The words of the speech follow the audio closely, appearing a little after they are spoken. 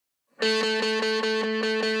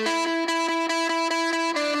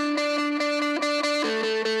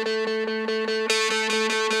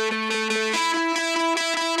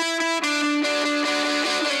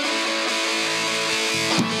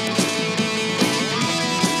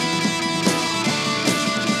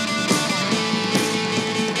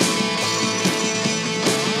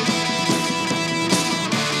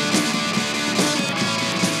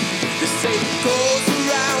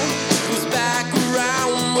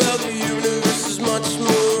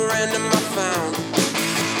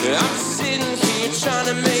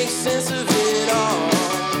sense of it all.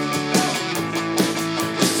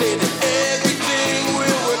 They say that everything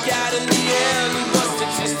will work out in the end, but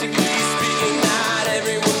statistically speaking, not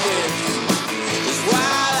everyone wins. That's why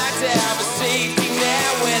I like to have a safety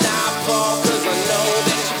net when I fall, 'cause I know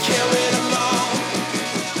that you carry them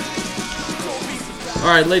all.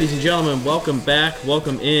 All right, ladies and gentlemen, welcome back.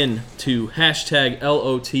 Welcome in to hashtag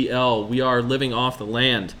LOTL. We are living off the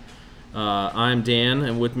land. I'm Dan,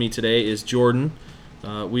 and with me today is Jordan.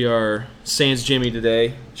 We are sans Jimmy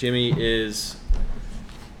today. Jimmy is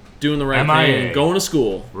doing the right thing, going to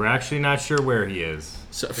school. We're actually not sure where he is.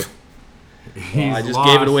 So, He's I just lost.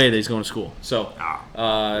 gave it away that he's going to school. So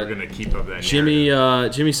We're going to keep up that Jimmy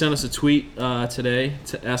narrative. Jimmy sent us a tweet today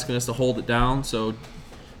asking us to hold it down. So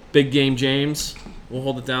big game James, we'll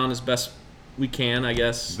hold it down as best we can, I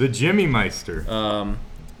guess. The Jimmy Meister.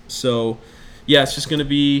 So yeah, it's just going to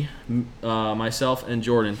be myself and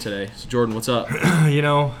Jordan today. So Jordan, what's up?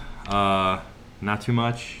 Not too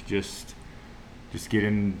much. Just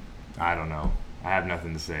getting, I don't know. I have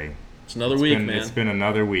nothing to say. It's another week, man. man. It's been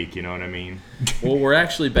another week, you know what I mean? Well, we're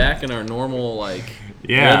actually back in our normal,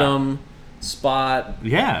 Yeah. rhythm, spot.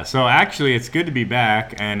 Yeah, so actually it's good to be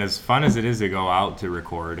back, and as fun as it is to go out to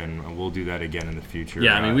record, and we'll do that again in the future.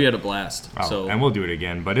 Yeah, I mean, we had a blast. And we'll do it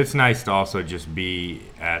again, but it's nice to also just be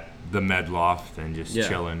at the Med Loft and just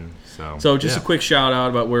chilling. So just a quick shout out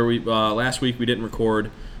about where we last week we didn't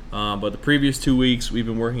record, but the previous 2 weeks we've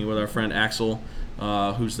been working with our friend Axel,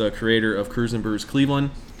 who's the creator of Cruise and Brews Cleveland.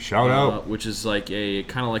 Shout out. Which is like a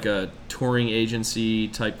kind of like a touring agency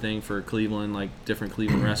type thing for Cleveland, like different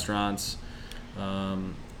Cleveland restaurants.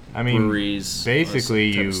 Breweries, basically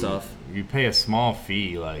you pay a small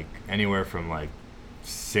fee, like anywhere from like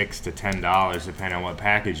 $6 to $10, depending on what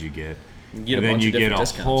package you get. You get a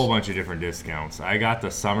whole bunch of different discounts. I got the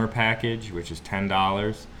summer package, which is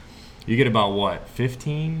 $10. You get about what,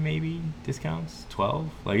 15 maybe discounts, 12?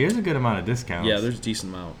 Like there's a good amount of discounts. Yeah, there's a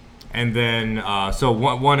decent amount. And then so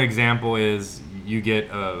one example is you get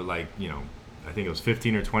I think it was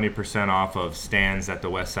 15 or 20% off of stands at the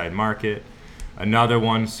West Side Market. Another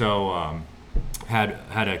one, had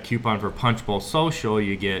a coupon for Punch Bowl Social.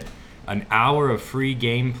 You get an hour of free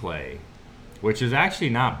gameplay, which is actually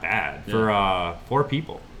not bad for 4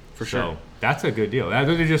 people. For sure. So that's a good deal.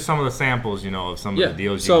 Those are just some of the samples, of some of the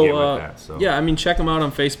deals you can get with that. So yeah, I mean, check them out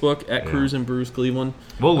on Facebook at Cruise and Brews Cleveland.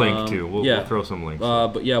 We'll link too. We'll throw some links.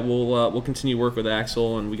 But yeah, we'll continue to work with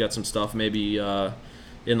Axel, and we got some stuff maybe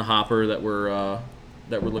in the hopper that we're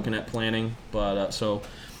looking at planning. But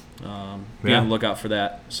be on the lookout for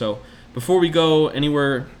that. So before we go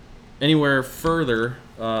anywhere further,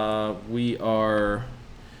 we are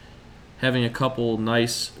having a couple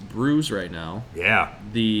nice brews right now. Yeah.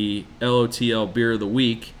 The LOTL Beer of the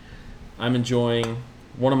Week. I'm enjoying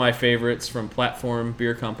one of my favorites from Platform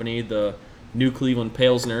Beer Company, the New Cleveland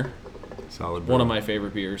Pilsner. Solid brew. One of my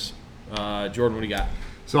favorite beers. Jordan, what do you got?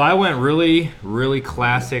 So I went really, really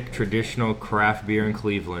classic, traditional craft beer in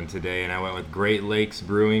Cleveland today, and I went with Great Lakes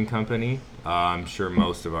Brewing Company. I'm sure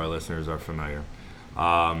most of our listeners are familiar.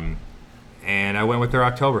 And I went with their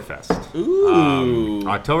Oktoberfest. Ooh.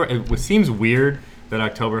 It seems weird that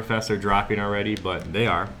Oktoberfests are dropping already, but they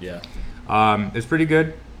are. Yeah. It's pretty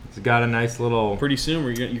good. It's got a nice little... Pretty soon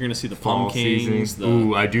you're going to see the fall pumpkins.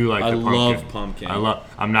 Ooh, I do like the pumpkin. I love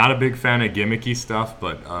pumpkin. I'm not a big fan of gimmicky stuff,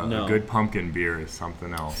 but No. a good pumpkin beer is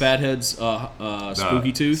something else. Fathead's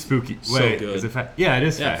Spooky Tooth. Spooky. So wait, good. is it Yeah, it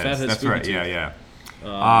is Yeah, Fathead's. Fathead's That's Spooky right. Tooth.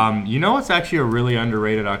 Yeah. You know what's actually a really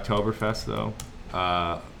underrated Oktoberfest though?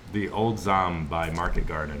 The Old Zom by Market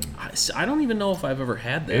Garden. I don't even know if I've ever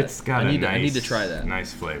had that. It's got I need to try that.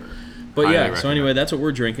 Nice flavor. But Highly yeah, recommend. so anyway, that's what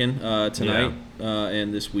we're drinking tonight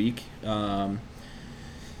and this week. One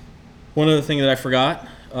other thing that I forgot,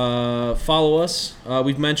 follow us.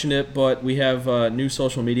 We've mentioned it, but we have new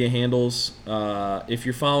social media handles. If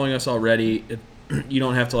you're following us already, you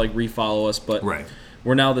don't have to refollow us, but Right.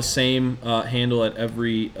 we're now the same handle at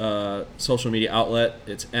every social media outlet.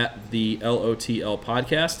 It's at the LOTL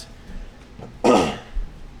podcast.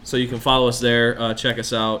 So you can follow us there, check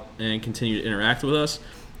us out, and continue to interact with us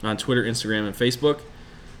on Twitter, Instagram, and Facebook.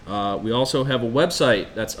 We also have a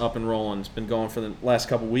website that's up and rolling. It's been going for the last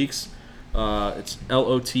couple weeks. It's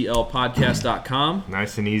lotlpodcast.com.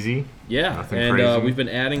 Nice and easy. Yeah, Nothing and crazy. we've been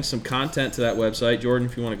adding some content to that website. Jordan,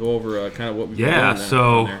 if you want to go over kind of what we've been doing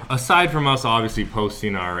so there. aside from us obviously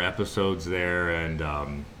posting our episodes there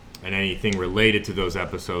and anything related to those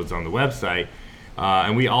episodes on the website,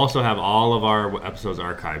 and we also have all of our episodes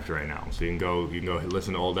archived right now. So you can go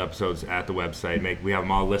listen to old episodes at the website. We have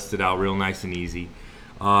them all listed out real nice and easy.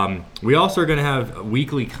 We also are going to have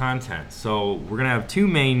weekly content. So we're going to have 2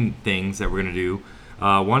 main things that we're going to do.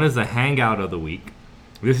 One is the hangout of the week.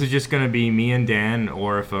 This is just going to be me and Dan,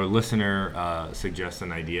 or if a listener suggests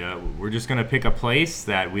an idea, we're just going to pick a place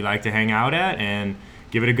that we like to hang out at and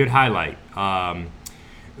give it a good highlight.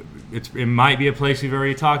 It might be a place we've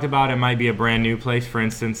already talked about. It might be a brand new place. For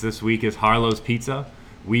instance, this week is Harlow's Pizza.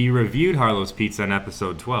 We reviewed Harlow's Pizza in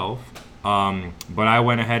episode 12, but I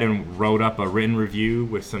went ahead and wrote up a written review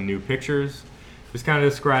with some new pictures, just kind of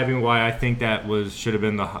describing why I think that should have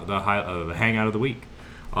been the hangout of the week.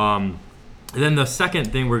 Then the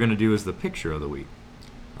second thing we're going to do is the picture of the week,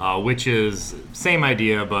 which is same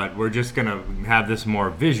idea, but we're just going to have this more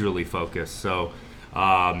visually focused. So,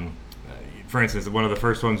 for instance, one of the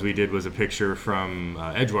first ones we did was a picture from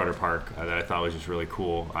Edgewater Park that I thought was just really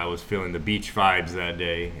cool. I was feeling the beach vibes that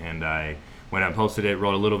day, and I went and posted it,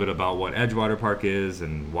 wrote a little bit about what Edgewater Park is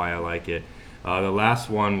and why I like it. The last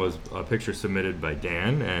one was a picture submitted by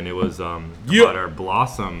Dan, and it was about our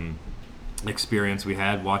Blossom experience we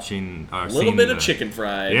had watching a little bit of Chicken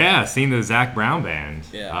Fried. Yeah, seeing the Zach Brown band.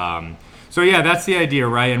 Yeah. So yeah, that's the idea,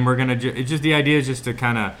 right? And we're gonna the idea is just to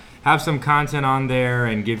kind of have some content on there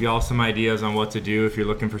and give you all some ideas on what to do if you're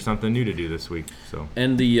looking for something new to do this week. So.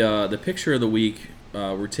 And the picture of the week,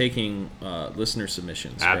 we're taking listener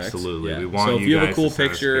submissions. Correct? Absolutely. Yeah. We want so if you have a cool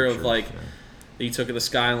picture of like. You took of the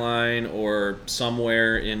skyline or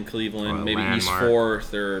somewhere in Cleveland, maybe landmark.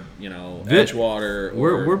 East 4th or Edgewater.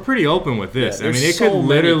 We're pretty open with this. Yeah, I mean, it so could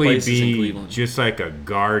literally be just like a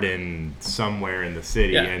garden somewhere in the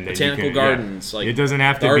city, and then botanical gardens. Like it doesn't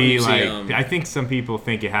have to be museum. like. I think some people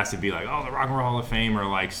think it has to be like, oh, the Rock and Roll Hall of Fame or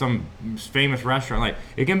like some famous restaurant. Like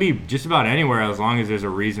it can be just about anywhere as long as there's a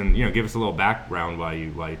reason. Give us a little background why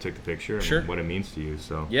you took the picture and what it means to you.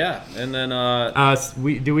 So yeah, and then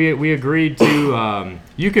we agreed to.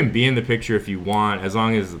 You can be in the picture if you want, as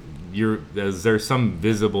long as there's some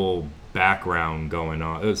visible background going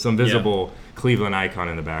on, some visible Cleveland icon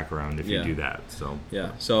in the background if you do that. So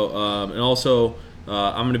and also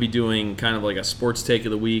I'm going to be doing kind of like a sports take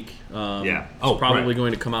of the week. It's probably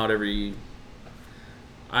going to come out every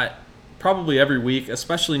week,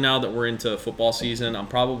 especially now that we're into football season. I'm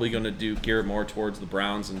probably going to gear it more towards the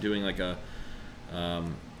Browns and doing like a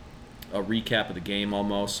recap of the game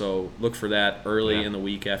almost, so look for that early in the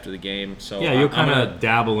week after the game. So you'll kind of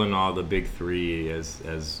dabble in all the big three as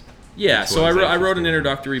so I wrote an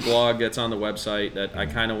introductory blog that's on the website that I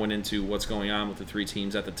kind of went into what's going on with the three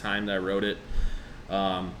teams at the time that I wrote it. But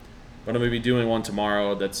I'm going to be doing one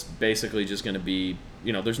tomorrow that's basically just going to be,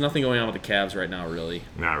 there's nothing going on with the Cavs right now, really.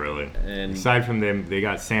 Not really. And aside from them, they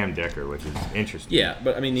got Sam Decker, which is interesting. Yeah,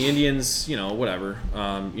 but I mean, the Indians, whatever.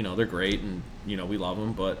 They're great, and we love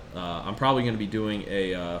them. But I'm probably going to be doing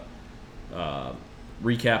a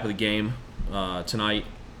recap of the game tonight,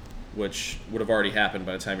 which would have already happened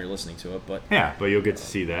by the time you're listening to it. But but you'll get to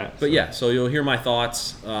see that. But so you'll hear my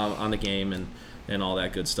thoughts on the game and all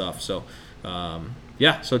that good stuff. So.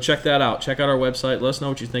 So check that out. Check out our website. Let us know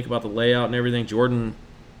what you think about the layout and everything. Jordan,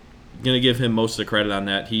 going to give him most of the credit on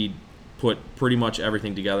that. He put pretty much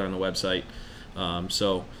everything together on the website.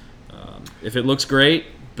 If it looks great,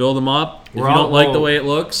 build them up. If you don't like the way it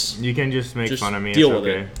looks, you can just make fun of me. Deal it's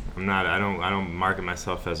okay. With it. I don't market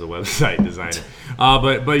myself as a website designer.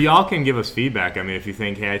 But y'all can give us feedback. I mean, if you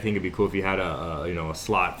think, hey, I think it'd be cool if you had a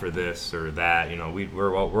slot for this or that.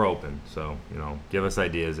 We're open. So give us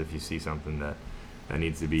ideas if you see something that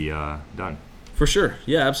needs to be done. For sure.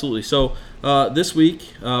 Yeah, absolutely. So this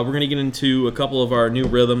week, we're going to get into a couple of our new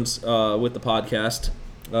rhythms with the podcast.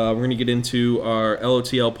 We're going to get into our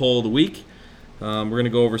LOTL poll of the week. We're going to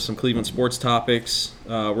go over some Cleveland sports topics.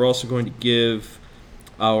 We're also going to give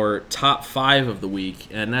our top 5 of the week,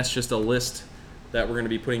 and that's just a list that we're going to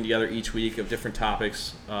be putting together each week of different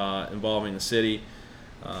topics involving the city.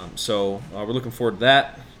 So we're looking forward to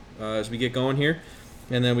that as we get going here.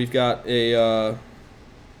 And then we've got a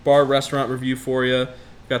bar restaurant review for you.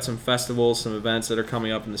 We've got some festivals, some events that are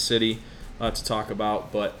coming up in the city to talk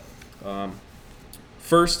about. But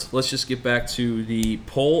first, let's just get back to the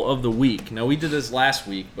poll of the week. Now, we did this last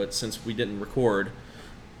week, but since we didn't record,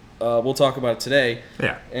 we'll talk about it today.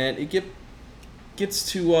 Yeah. And it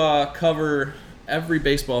gets to cover every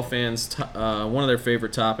baseball fan's one of their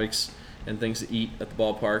favorite topics and things to eat at the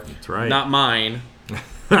ballpark. That's right. Not mine.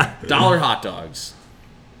 Dollar hot dogs.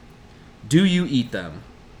 Do you eat them?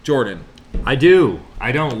 Jordan. I do.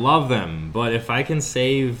 I don't love them, but if I can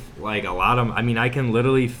save like a lot of, I can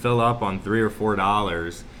literally fill up on $3 or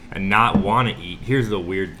 $4 and not want to eat. Here's the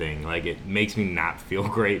weird thing: like it makes me not feel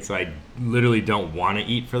great, so I literally don't want to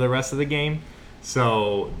eat for the rest of the game.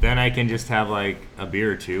 So then I can just have like a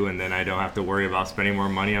beer or two, and then I don't have to worry about spending more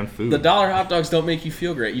money on food. The dollar hot dogs don't make you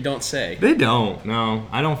feel great. You don't say. They don't. No,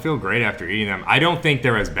 I don't feel great after eating them. I don't think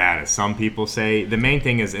they're as bad as some people say. The main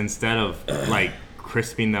thing is instead of like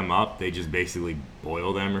crisping them up, they just basically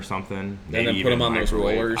boil them or something. And Maybe then put even them on those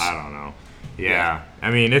microwave. rollers. I don't know. Yeah. I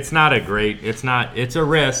mean, it's not a great. It's a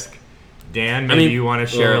risk. Dan, maybe you want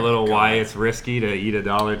to share a little why it's risky to eat a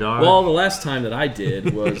dollar dog? Well, the last time that I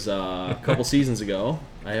did was a couple seasons ago.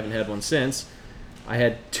 I haven't had one since. I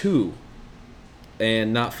had 2,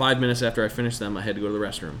 and not 5 minutes after I finished them, I had to go to the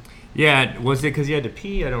restroom. Yeah, was it because you had to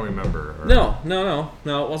pee? I don't remember. Or No,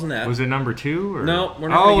 it wasn't that. Was it number 2? Or? No, we're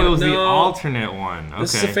not gonna get it was the no. alternate one. Okay.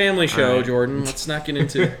 This is a family show, right. Jordan. Let's not get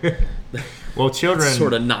into Well, children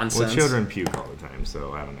sort of nonsense. Well, children puke all the time,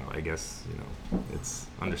 so I don't know. I guess it's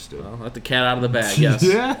understood. Well, let the cat out of the bag. Yes.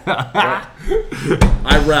 Yeah.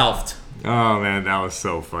 I Ralphed. Oh man, that was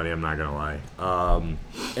so funny. I'm not gonna lie.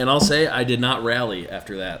 And I'll say I did not rally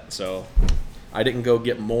after that, so I didn't go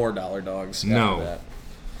get more dollar dogs after that.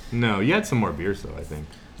 No, you had some more beers though, I think.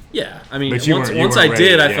 Yeah, I mean, But you once weren't I ready,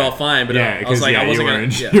 did, I yeah. felt fine, but Yeah, I was like, I wasn't going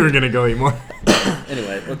to. You were gonna go eat more.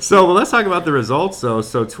 Anyway, Let's talk about the results though.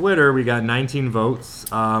 So Twitter, we got 19 votes.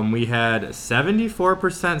 We had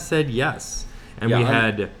 74% said yes, and we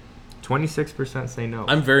had 26% say no.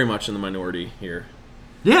 I'm very much in the minority here.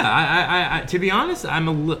 Yeah, I to be honest,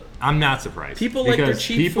 I'm not surprised. People like their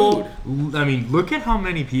cheap food. I mean, look at how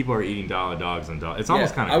many people are eating dollar dogs and dogs. It's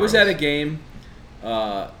almost kind of. I was at a game,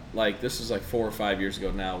 this was like 4 or 5 years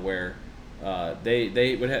ago now, where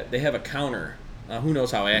they have a counter. Who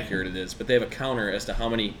knows how accurate it is, but they have a counter as to how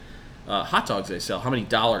many hot dogs they sell, how many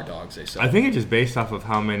dollar dogs they sell. I think it's just based off of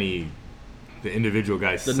how many the individual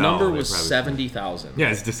guys sell. The number was 70,000.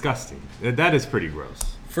 Yeah, it's disgusting. That is pretty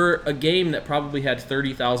gross. For a game that probably had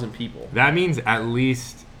 30,000 people. That means at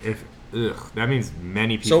least that means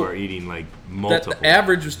many people are eating like multiple. The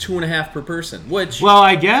average was 2.5 per person, which. Well,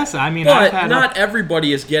 I guess I've had not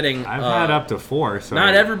everybody is getting. I've had up to 4. So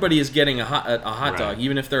not everybody is getting a hot dog,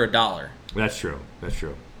 even if they're $1. That's true.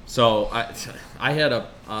 So I had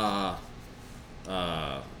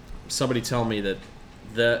somebody tell me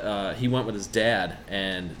that he went with his dad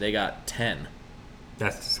and they got 10.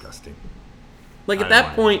 That's disgusting. Like at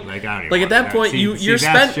that point, you're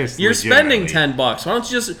spending $10. Why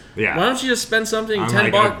don't you just spend something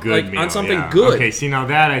 $10 on something good? Okay, see now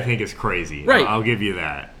that I think is crazy. Right, I'll give you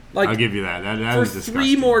that. I'll give you that. That for is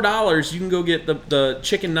disgusting. $3 more, you can go get the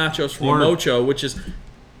chicken nachos from Mocho, which is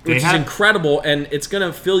incredible, and it's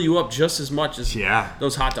gonna fill you up just as much as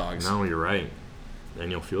those hot dogs. No, you're right, and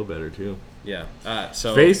you'll feel better too. Yeah.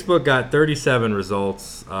 So Facebook got 37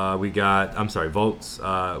 results. Votes. We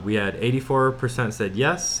had 84% said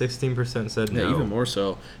yes, 16% said no. Yeah, even more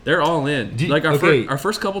so. They're all in. Our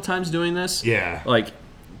first couple times doing this. Yeah. Like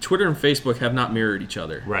Twitter and Facebook have not mirrored each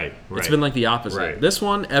other. Right. It's been like the opposite. Right. This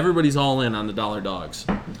one, everybody's all in on the dollar dogs.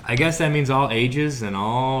 I guess that means all ages and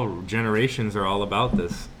all generations are all about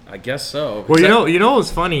this. I guess so. Well, you know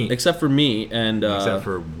what's funny? Except for me and except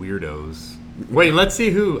for weirdos. Wait, let's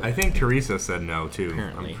see who. I think Teresa said no too.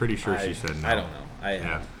 Apparently. I'm pretty sure she said no. I don't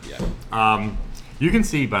know. You can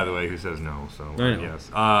see, by the way, who says no. So I know.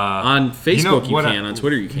 yes. On Facebook you can. On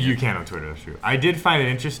Twitter you can. You can on Twitter. That's true. I did find it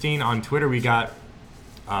interesting. On Twitter we got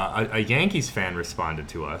a Yankees fan responded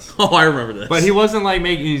to us. Oh, I remember this. But he wasn't like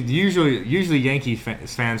making. Usually Yankee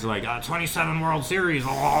fans are like 27 World Series.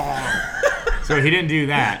 So he didn't do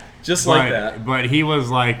that. Like that. But he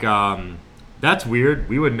was like. That's weird.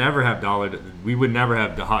 We would never have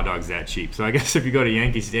the hot dogs that cheap. So I guess if you go to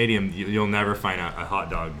Yankee Stadium, you'll never find a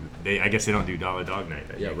hot dog. I guess they don't do dollar dog night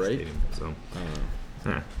at Yankee Stadium. So,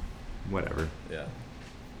 whatever. Yeah.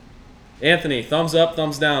 Anthony, thumbs up,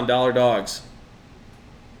 thumbs down, dollar dogs.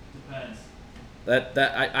 Depends.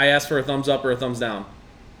 I asked for a thumbs up or a thumbs down.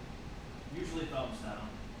 Usually thumbs down.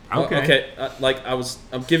 Okay.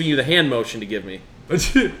 I'm giving you the hand motion to give me.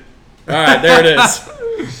 All right, there it is.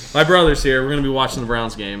 My brother's here. We're going to be watching the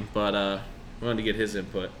Browns game, but I wanted to get his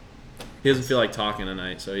input. He doesn't feel like talking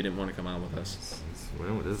tonight, so he didn't want to come on with us.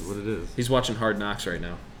 Well, it is what it is. He's watching Hard Knocks right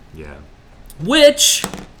now. Yeah. Which,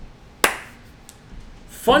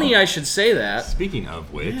 funny I should say that. Speaking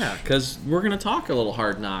of which. Yeah, because we're going to talk a little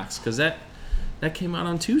Hard Knocks, because that came out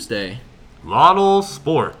on Tuesday. Lotto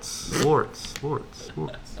Sports.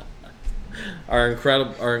 Our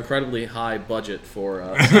incredibly high budget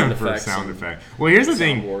for sound effects. Well, here's the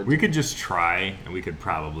thing: we could just try, and we could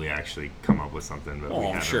probably actually come up with something, but we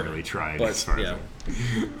haven't really tried. But, as far as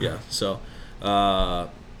yeah. So, I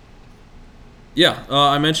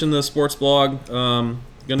mentioned the sports blog. Going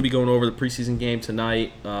to be going over the preseason game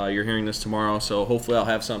tonight. You're hearing this tomorrow, so hopefully I'll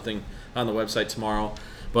have something on the website tomorrow.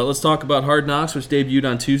 But let's talk about Hard Knocks, which debuted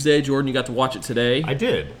on Tuesday. Jordan, you got to watch it today. I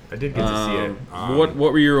did get to see it. What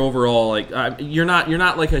were your overall like? You're not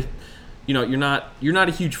like a, you're not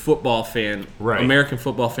a huge football fan, right? American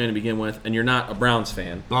football fan to begin with, and you're not a Browns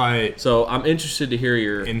fan. But so I'm interested to hear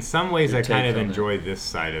your. In some ways, I kind of enjoy it. this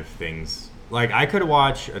side of things. Like, I could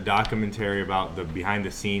watch a documentary about the behind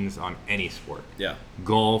the scenes on any sport. Yeah.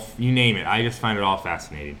 Golf, you name it. I just find it all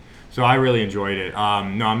fascinating. So I really enjoyed it. No,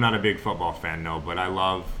 I'm not a big football fan, no, but I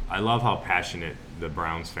love how passionate the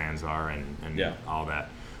Browns fans are and all that.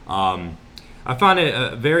 I found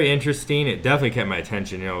it very interesting. It definitely kept my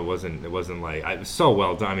attention. It wasn't like it was so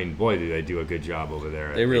well done. I mean, boy, do they do a good job over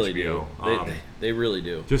there. They really HBO. do. They really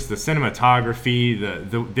do. Just the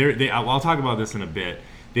cinematography. I'll talk about this in a bit.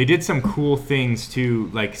 They did some cool things too,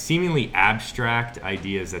 like seemingly abstract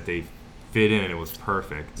ideas that they fit in, and it was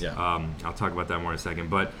perfect. Yeah. I'll talk about that more in a second,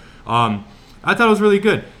 but I thought it was really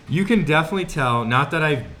good. You can definitely tell. Not that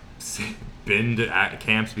I've been to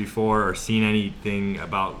camps before or seen anything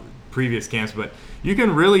about previous camps, but you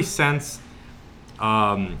can really sense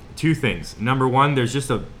two things. Number one, there's just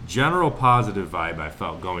a general positive vibe I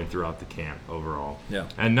felt going throughout the camp overall. Yeah.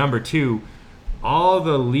 And number two, all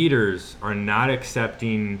the leaders are not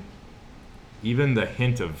accepting even the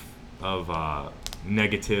hint of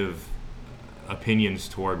negative opinions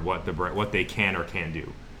toward what they can or can't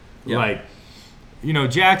do. Yeah. Like,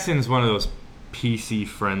 Jackson's one of those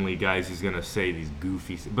PC-friendly guys who's going to say these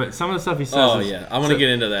goofy... But some of the stuff he says... Oh, yeah. I want to get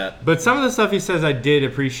into that. But some of the stuff he says I did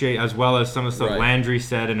appreciate, as well as some of the stuff Right. Landry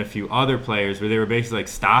said and a few other players, where they were basically like,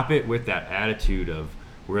 stop it with that attitude of,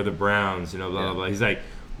 we're the Browns, blah, blah, blah. He's like,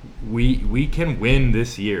 we can win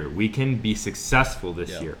this year. We can be successful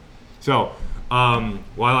this year. So...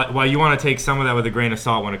 while you want to take some of that with a grain of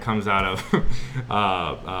salt when it comes out of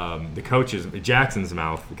the coach's Jackson's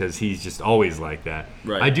mouth, because he's just always like that.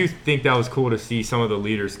 Right. I do think that was cool to see some of the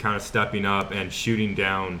leaders kind of stepping up and shooting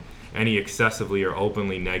down any excessively or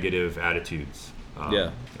openly negative attitudes.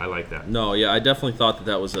 I like that. No, yeah, I definitely thought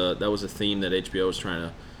that was a theme that HBO was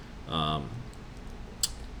trying to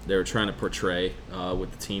they were trying to portray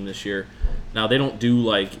with the team this year. Now they don't do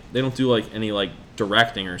any like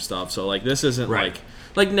directing or stuff. So like this isn't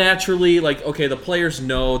like naturally like okay, the players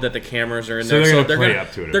know that the cameras are in there, so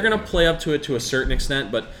they're gonna play up to it to a certain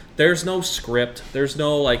extent. But there's no script, there's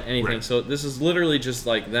no like anything. Right. So this is literally just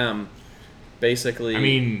like them. Basically, I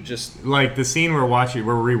mean, just like the scene we're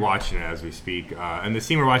rewatching it as we speak, and the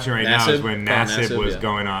scene we're watching right now is when Nassib was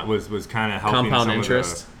going on, was kind of helping compound some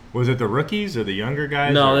interest. of the. Was it the rookies or the younger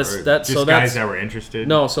guys? No, or that's guys that were interested.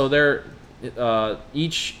 No, so they're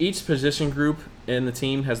each position group in the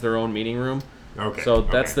team has their own meeting room. Okay. So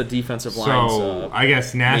that's the defensive lines. So I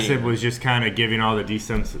guess Nassib was just kind of giving all the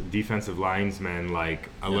defensive linesmen like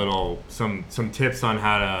some tips on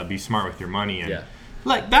how to be smart with your money, and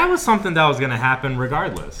like that was something that was going to happen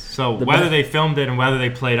regardless. So whether they filmed it and whether they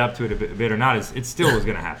played up to it a bit or not, it still was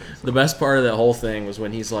going to happen. So. The best part of that whole thing was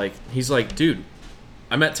when he's like, dude,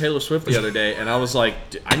 I met Taylor Swift the other day, and I was like,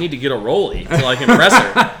 I need to get a rollie to like impress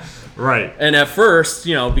her. Right. And at first,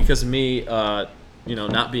 because of me,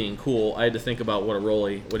 not being cool, I had to think about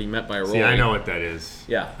what he meant by a rollie. See, I know what that is.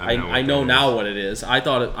 Yeah, I know now what it is. I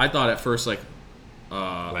thought at first like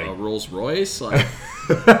a Rolls Royce, like.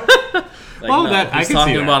 Well, no, he's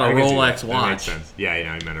talking about a Rolex watch. That makes sense. Yeah, he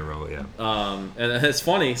meant a Rolex. Yeah. And it's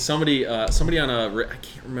funny. Somebody on I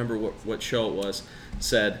can't remember what show it was,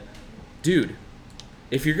 said, "Dude,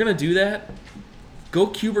 if you're gonna do that, go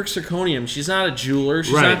Kubrick Zirconium. She's not a jeweler.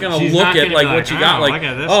 She's not gonna look at like what you got. Like,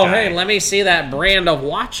 hey, let me see that brand of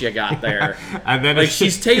watch you got there. And then like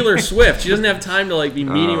she's Taylor Swift. She doesn't have time to like be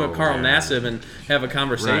meeting with Carl Nassib and have a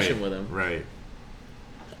conversation with him. Right.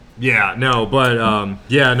 Yeah, but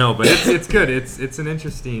it's good. It's an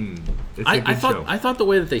interesting. It's a good show. I thought the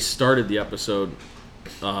way that they started the episode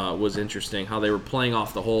was interesting. How they were playing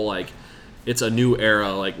off the whole like it's a new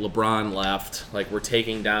era. Like LeBron left. Like we're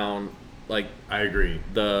taking down. Like I agree.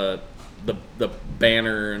 The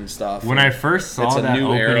banner and stuff. When I first saw that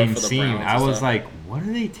opening scene, I was like, "What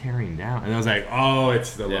are they tearing down?" And I was like, "Oh,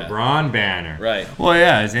 it's the LeBron banner." Right. Well,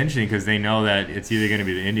 yeah, it's interesting because they know that it's either going to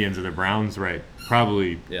be the Indians or the Browns, right?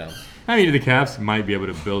 Probably. Yeah. I mean, the Caps might be able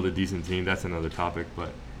to build a decent team. That's another topic, but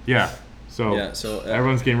yeah. So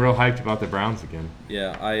everyone's getting real hyped about the Browns again.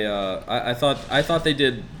 Yeah, I thought they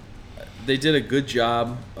did a good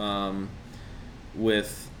job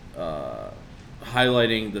with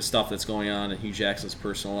highlighting the stuff that's going on in Hugh Jackson's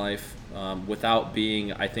personal life without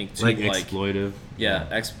being, I think, too exploitive.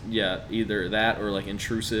 Either that or like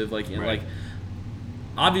intrusive. Like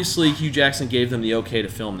obviously Hugh Jackson gave them the okay to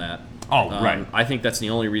film that. Oh, right. I think that's the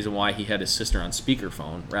only reason why he had his sister on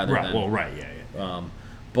speakerphone rather Right. than. Well, right. Yeah.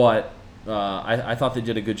 But I thought they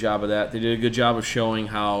did a good job of that. They did a good job of showing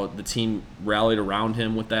how the team rallied around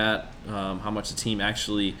him with that. How much the team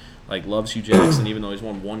actually loves Hugh Jackson, even though he's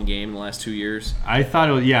won one game in the last 2 years. I thought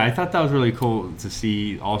that was really cool to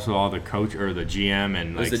see. Also, all the coach or the GM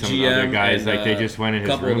and the some GM other guys, and, they just went in his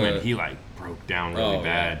couple room of the- and he broke down really Oh,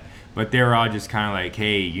 bad. yeah. But they were all just kind of like,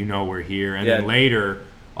 hey, we're here. And then Yeah. later,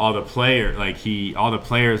 all the players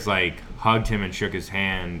hugged him and shook his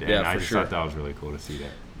hand, and Yeah, I for just sure. thought that was really cool to see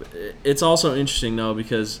that. It's also interesting though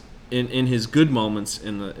because in his good moments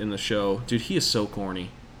in the show, dude, he is so corny.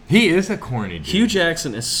 He is a corny dude. Hugh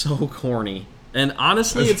Jackson is so corny, and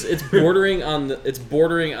honestly, it's bordering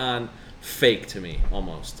on fake to me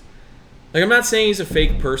almost. I'm not saying he's a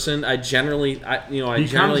fake person. I generally He generally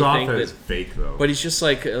comes off think as that, fake though. but he's just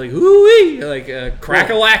ooh-wee,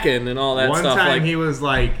 crack-a-lackin' and all that One stuff. time he was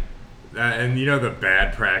and the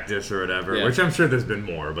bad practice or whatever, Yeah. which I'm sure there's been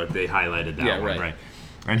more, but they highlighted that Yeah, one, right. right?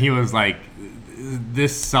 And he was like,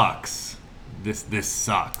 "This sucks. This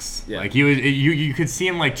sucks." Yeah. He was. You could see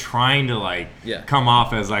him trying to Yeah. come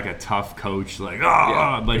off as a tough coach,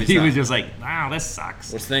 Yeah, but but he's he not. was just "Wow, this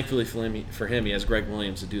sucks." Which thankfully for him, he has Greg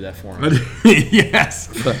Williams to do that for him. Yes.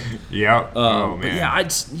 Yep. Oh But man. yeah, I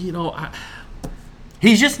just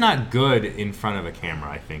He's just not good in front of a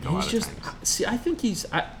camera. I think a lot he's of just times. see. I think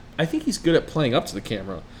he's good at playing up to the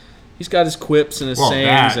camera. He's got his quips and his Well, sayings,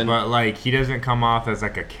 that, and but he doesn't come off as a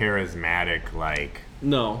charismatic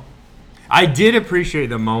no. I did appreciate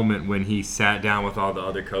the moment when he sat down with all the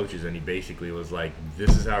other coaches and he basically was like,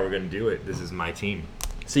 "This is how we're going to do it. This is my team."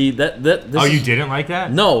 See that this Oh, you is- didn't like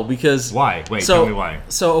that? No, because Why? Wait, so, tell me why.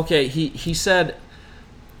 So okay, he said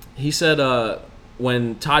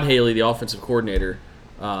when Todd Haley, the offensive coordinator,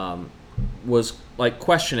 was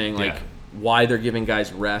questioning Yeah. why they're giving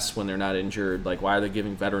guys rest when they're not injured, why are they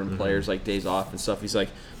giving veteran players days off and stuff. He's like,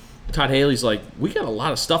 Todd Haley's like, we got a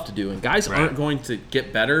lot of stuff to do, and guys Right. aren't going to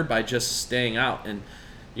get better by just staying out. And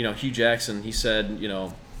Hugh Jackson, he said,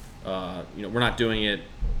 we're not doing it.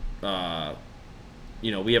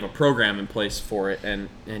 We have a program in place for it, and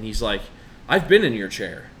he's like, I've been in your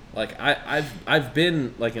chair. I've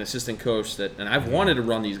been an assistant coach and I've wanted to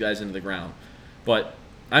run these guys into the ground, but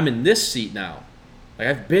I'm in this seat now.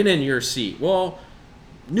 I've been in your seat. Well,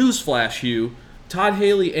 newsflash, Hugh. Todd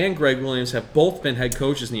Haley and Greg Williams have both been head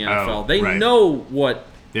coaches in the NFL. They right. know what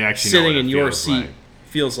They actually know sitting what in it your feels seat like.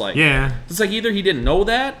 feels like. Yeah. It's either he didn't know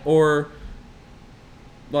that or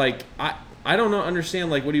I don't know understand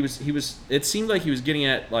what he was it seemed like he was getting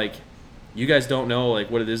at you guys don't know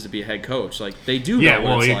what it is to be a head coach. They do know Yeah, what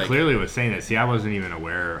well, it's he like. clearly was saying that. See, I wasn't even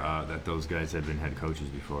aware that those guys had been head coaches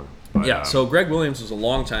before. But, Yeah, so Greg Williams was a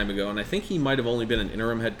long time ago, and I think he might have only been an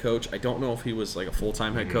interim head coach. I don't know if he was a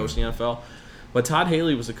full-time head coach in the NFL. But Todd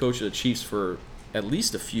Haley was the coach of the Chiefs for at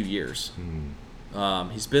least a few years.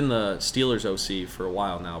 He's been the Steelers OC for a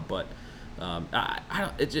while now, but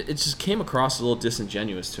it just came across a little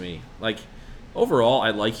disingenuous to me. Overall,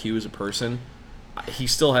 I like Hugh as a person. He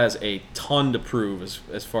still has a ton to prove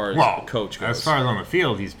as far as a coach goes. As far as on the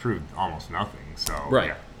field, he's proved almost nothing. So Right.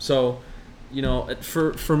 yeah. So,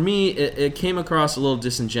 for me, it came across a little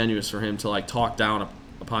disingenuous for him to talk down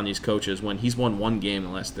upon these coaches when he's won one game in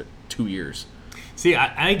the last 2 years. See,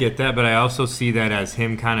 I get that, but I also see that as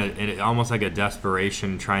him kind of almost like a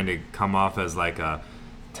desperation, trying to come off as a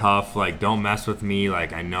tough, don't mess with me,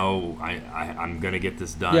 I know I'm gonna get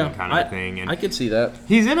this done kind of thing. And I could see that.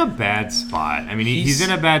 he's in a bad spot. I mean, he's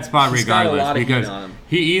in a bad spot he's got a regardless lot of heat because on him.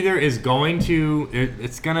 he either is going to.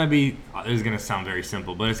 It's gonna be. This is gonna sound very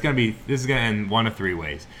simple, but this is gonna end one of three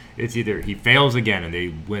ways. It's either he fails again and they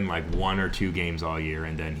win 1 or 2 games all year,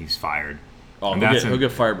 and then he's fired. Oh, And he'll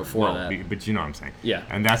get fired before that. But you know what I'm saying. Yeah.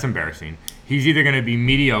 And that's embarrassing. He's either going to be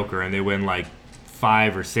mediocre and they win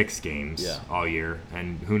 5 or 6 games all year,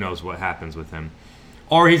 and who knows what happens with him.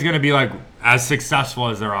 Or he's going to be as successful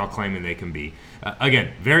as they're all claiming they can be.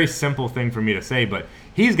 Again, very simple thing for me to say, but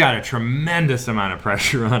he's got a tremendous amount of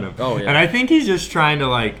pressure on him. Oh, yeah. And I think he's just trying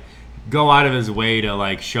to go out of his way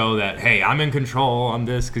to show that, hey, I'm in control on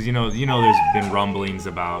this, because there's been rumblings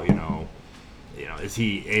about is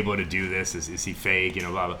he able to do this? Is he fake?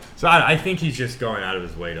 Blah blah. So I think he's just going out of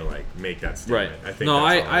his way to make that statement. Right. I think. No,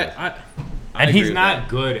 that's all it is. I And agree he's with not that.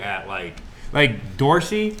 good at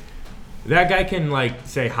Dorsey. That guy can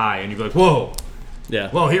say hi and you'd be like, whoa,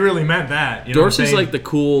 Yeah. well, he really meant that. You know what I'm Dorsey's saying? the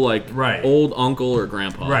cool Right. old uncle or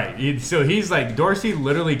grandpa. Right. So he's Dorsey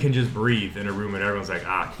literally can just breathe in a room and everyone's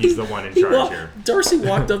he's the one in charge here. Dorsey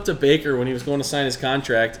walked up to Baker when he was going to sign his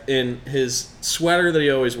contract in his sweater that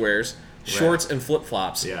he always wears, shorts and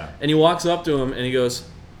flip-flops. Yeah. And he walks up to him and he goes,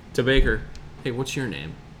 to Baker, hey, what's your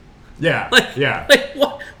name? Yeah, yeah. Like,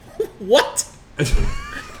 what? What?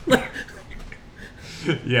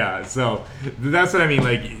 Yeah, so that's what I mean.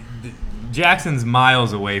 Like, Jackson's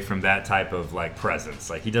miles away from that type of like presence.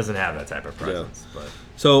 Like, he doesn't have that type of presence. But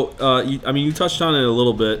So, you touched on it a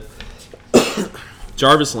little bit.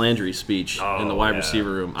 Jarvis Landry's speech in the wide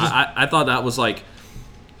receiver room. I thought that was like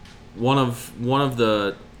one of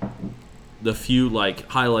the few like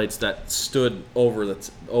highlights that stood over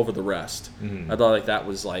the rest. I thought like that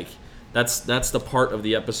was like that's the part of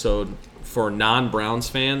the episode for non-Browns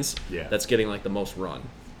fans that's getting like the most run.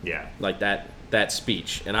 Yeah, Like that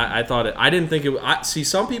speech. And I thought it. I didn't think it. See,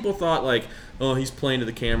 some people thought like, oh, he's playing to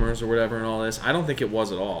the cameras or whatever and all this. I don't think it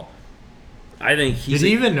was at all. I think he's. Did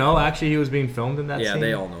he even know actually he was being filmed in that scene? Yeah,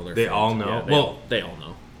 they all know. They all know. Yeah, they all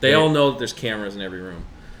know. They all know that there's cameras in every room.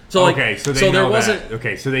 So okay, so they know that.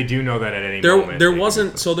 Okay, so they do know that at any moment. There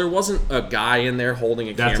wasn't a guy in there holding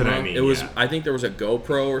a camera. That's what I mean. It was. I think there was a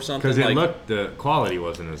GoPro or something. Because the quality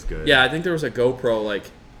wasn't as good. Yeah, I think there was a GoPro like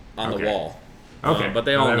on the wall. Okay, but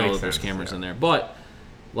they all that know makes that there's sense, cameras in there. But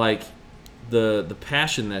like the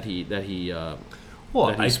passion that he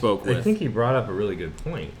spoke with. I think he brought up a really good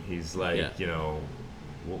point. He's like,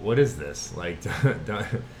 what is this? Like,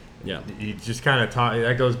 yeah. He just kind of taught.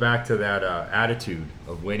 That goes back to that attitude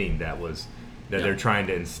of winning that they're trying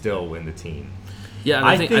to instill in the team. Yeah, and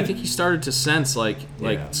I think he started to sense like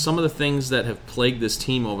some of the things that have plagued this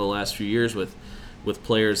team over the last few years with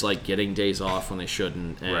players like getting days off when they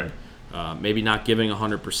shouldn't, and maybe not giving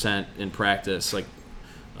 100% in practice. Like,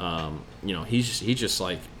 he's just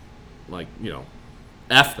like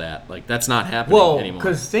F that. Like, that's not happening anymore. Well,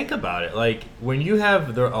 because think about it. Like, when you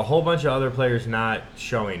have a whole bunch of other players not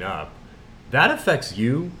showing up, that affects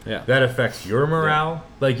you. Yeah. That affects your morale. Yeah.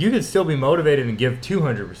 Like, you could still be motivated and give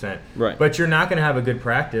 200%. Right. But you're not going to have a good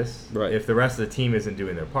practice if the rest of the team isn't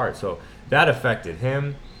doing their part. So that affected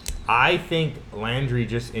him. I think Landry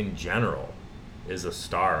just in general is a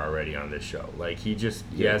star already on this show. Like, he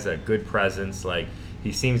has a good presence. Like,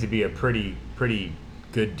 he seems to be a pretty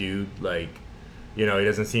good dude. Like, he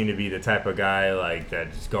doesn't seem to be the type of guy like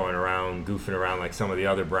that's going around goofing around like some of the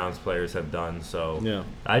other Browns players have done. So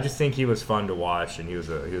I just think he was fun to watch, and he was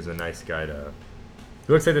a nice guy to.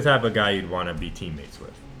 He looks like the type of guy you'd want to be teammates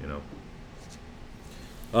with.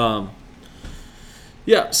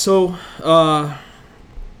 Yeah. So.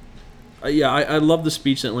 I love the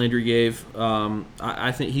speech that Landry gave.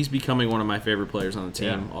 I think he's becoming one of my favorite players on the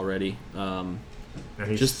team already.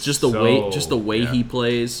 Just the way he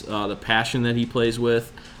plays, the passion that he plays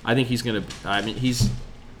with. I think he's gonna. I mean, he's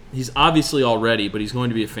obviously already, but he's going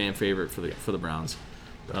to be a fan favorite for the Browns.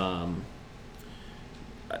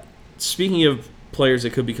 Speaking of players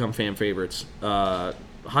that could become fan favorites,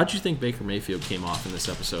 how'd you think Baker Mayfield came off in this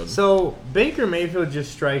episode? So Baker Mayfield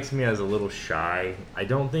just strikes me as a little shy. I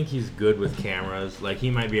don't think he's good with cameras. Like, he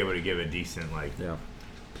might be able to give a decent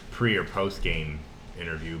pre or post game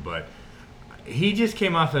interview, but he just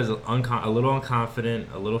came off as a little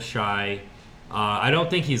unconfident, a little shy. I don't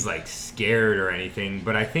think he's like scared or anything,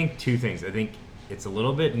 but I think two things. I think it's a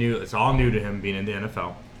little bit new. It's all new to him being in the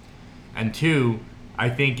NFL, and two, I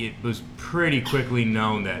think it was pretty quickly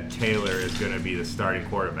known that Taylor is going to be the starting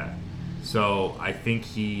quarterback. So I think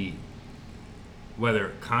he,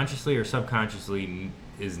 whether consciously or subconsciously,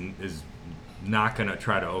 is not going to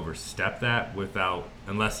try to overstep that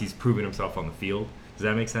unless he's proven himself on the field. Does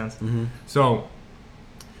that make sense? Mm-hmm. So,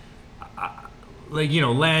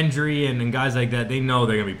 Landry and guys like that, they know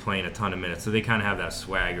they're going to be playing a ton of minutes, so they kind of have that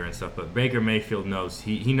swagger and stuff. But Baker Mayfield knows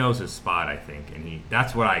he knows his spot, I think, and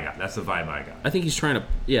that's what I got. That's the vibe I got. I think he's trying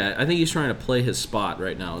to play his spot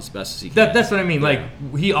right now as best as he can. That's what I mean. Yeah.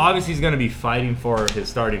 Like, he obviously is going to be fighting for his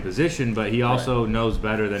starting position, but he also knows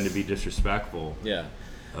better than to be disrespectful. Yeah.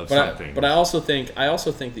 Something. But I also think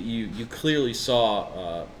that you clearly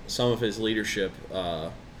saw some of his leadership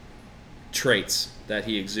traits that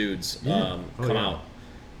he exudes come out.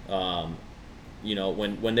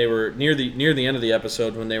 When they were near the end of the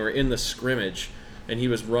episode, when they were in the scrimmage and he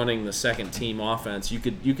was running the second team offense, you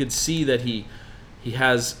could see that he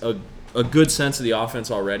has a good sense of the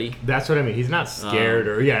offense already. That's what I mean. He's not scared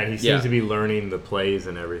and he seems to be learning the plays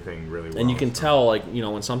and everything really well. And you can tell,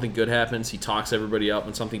 when something good happens, he talks everybody up.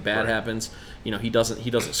 When something bad happens, he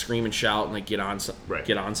doesn't scream and shout and get on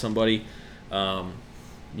somebody.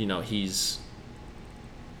 He's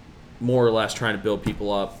more or less trying to build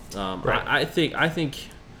people up. I think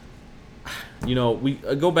we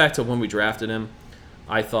go back to when we drafted him.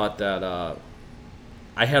 I thought that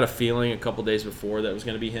I had a feeling a couple days before that it was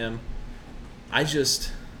going to be him. I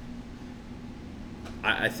think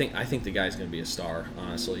the guy's going to be a star,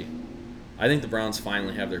 honestly. I think the Browns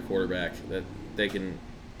finally have their quarterback that they can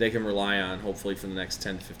rely on, hopefully, for the next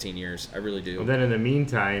 10 to 15 years. I really do. Well, then in the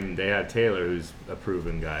meantime, they have Taylor, who's a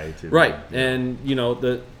proven guy too. Right, and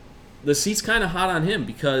the seat's kind of hot on him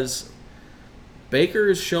because Baker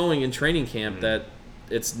is showing in training camp that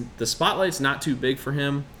the spotlight's not too big for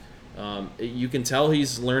him. You can tell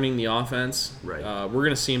he's learning the offense. Right. We're going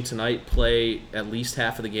to see him tonight play at least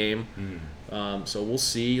half of the game. So we'll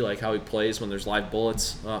see like how he plays when there's live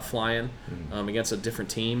bullets flying against a different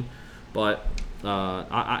team. But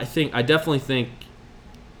I definitely think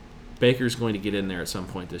Baker's going to get in there at some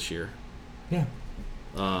point this year. Yeah.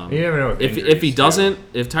 You never know. If he doesn't,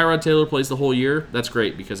 if Tyrod Taylor plays the whole year, that's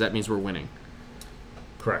great because that means we're winning.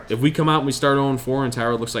 Correct. If we come out and we start 0-4 and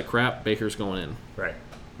Tyrod looks like crap, Baker's going in. Right.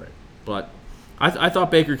 But I thought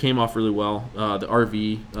Baker came off really well. The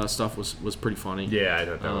RV stuff was pretty funny. Yeah, I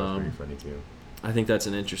thought that was pretty funny too. I think that's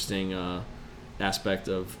an interesting aspect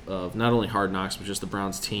of not only Hard Knocks, but just the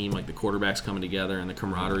Browns team, like the quarterbacks coming together and the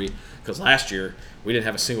camaraderie. Because last year, we didn't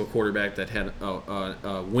have a single quarterback that had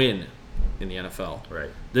a win in the NFL. Right.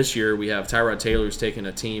 This year, we have Tyrod Taylor's taking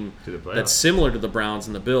a team To the playoffs. that's similar to the Browns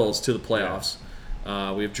and the Bills to the playoffs.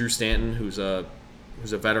 Yeah. We have Drew Stanton, who's a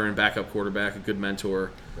veteran backup quarterback, a good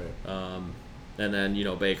mentor. Right. And then,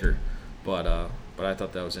 Baker. But I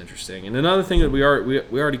thought that was interesting. And another thing that we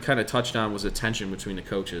already kind of touched on was the tension between the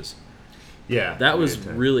coaches. Yeah. That was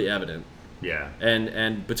really evident. Yeah.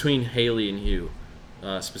 And between Haley and Hugh,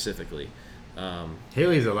 specifically.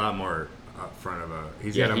 Haley's a lot more upfront of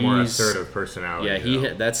he's got a more assertive personality.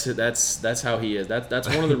 Yeah, that's how he is. That's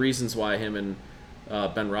one of the reasons why him and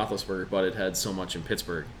Ben Roethlisberger butted heads so much in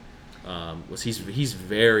Pittsburgh. Was he's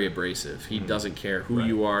very abrasive. He doesn't care who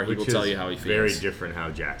you are. He will tell you how he feels. Very different how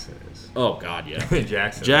Jackson is. Oh God, yeah.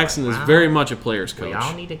 Jackson is very much a player's coach. We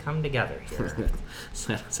all need to come together here. Is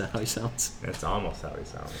that how he sounds? That's almost how he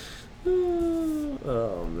sounds.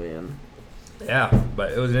 Oh man. Yeah,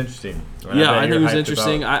 but it was interesting. Yeah, I think it was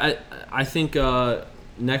interesting. I think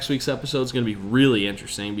next week's episode is going to be really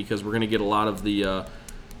interesting because we're going to get a lot of the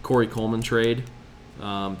Corey Coleman trade.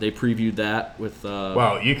 They previewed that with.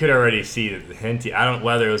 Well, you could already see the hint. I don't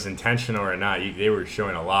whether it was intentional or not. They were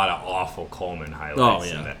showing a lot of awful Coleman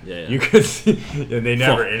highlights. Oh yeah. You could see, and they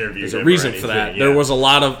never interviewed. There's a reason for that. Yeah. There was a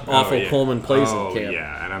lot of awful Coleman plays in camp.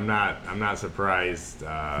 Yeah, and I'm not surprised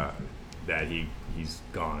that he's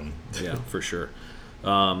gone. Yeah, for sure.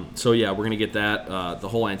 So yeah, we're gonna get that the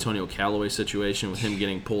whole Antonio Callaway situation with him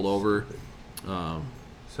getting pulled over.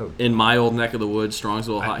 In my old neck of the woods,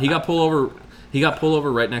 Strongsville. He got pulled over. He got pulled over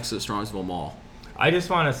right next to the Strongsville Mall. I just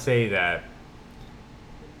want to say that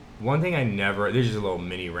one thing this is a little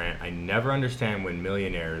mini rant. I never understand when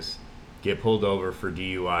millionaires get pulled over for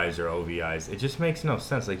DUIs or OVIs. It just makes no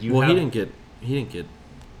sense. Like he didn't get.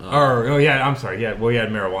 I'm sorry. Yeah, well, he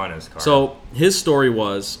had marijuana in his car. So his story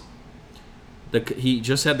was he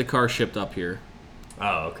just had the car shipped up here.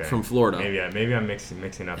 Oh, okay. From Florida. Maybe I'm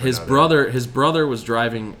mixing up. His brother was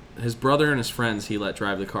driving. His brother and his friends he let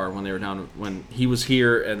drive the car when they were down when he was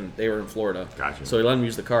here and they were in Florida. Gotcha. So he let him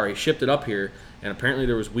use the car. He shipped it up here, and apparently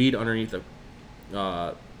there was weed underneath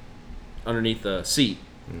the seat,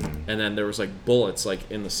 and then there was like bullets like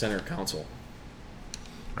in the center console.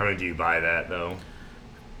 I mean, do you buy that though?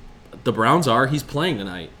 The Browns are. He's playing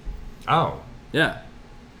tonight. Oh. Yeah.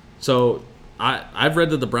 So. I've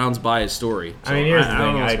read that the Browns buy his story. So I mean, here's the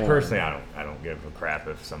thing. I don't give a crap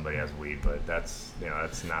if somebody has weed, but that's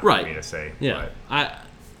not for me to say. Yeah, but.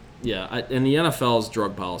 And the NFL's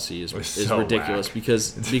drug policy is so ridiculous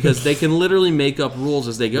because they can literally make up rules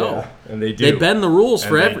as they go. Yeah, and they do. They bend the rules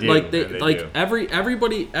for everybody.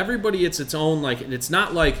 Everybody. It's its own it's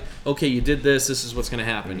not like okay, you did this is what's going to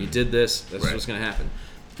happen. You did this is what's going to happen.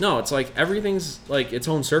 No, it's like everything's like its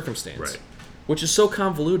own circumstance, which is so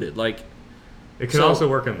convoluted. Like. It could also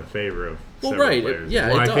work in the favor of several players.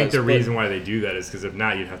 I think the reason why they do that is because if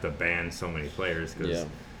not, you'd have to ban so many players. I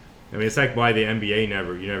mean, it's like why the NBA you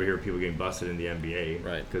never hear people getting busted in the NBA,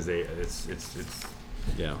 right? Because it's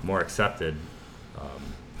more accepted.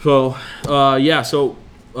 So by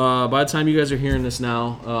the time you guys are hearing this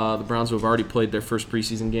now, the Browns have already played their first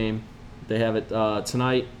preseason game. They have it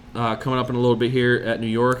tonight, coming up in a little bit here at New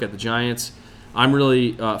York at the Giants. I'm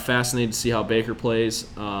really fascinated to see how Baker plays.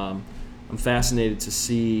 I'm fascinated to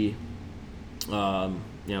see,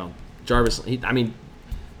 Jarvis.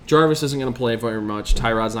 Jarvis isn't going to play very much.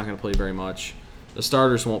 Tyrod's not going to play very much. The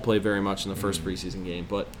starters won't play very much in the first preseason game.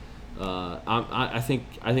 But I think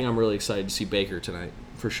I'm really excited to see Baker tonight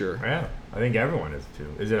for sure. Yeah, I think everyone is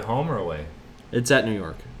too. Is it home or away? It's at New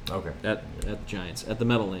York. Okay. At the Giants at the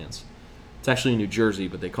Meadowlands. It's actually in New Jersey,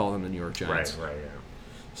 but they call them the New York Giants. Right. Yeah.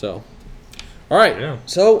 So. All right. Yeah.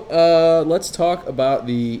 So let's talk about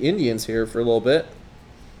the Indians here for a little bit.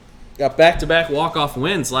 Got back-to-back walk-off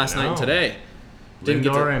wins last night and today.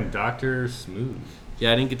 Lindor and Dr. Smooth.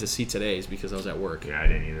 Yeah, I didn't get to see today's because I was at work. Yeah, I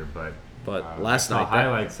didn't either, but last I saw night,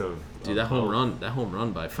 highlights of that home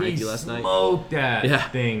run by Frankie last night. He smoked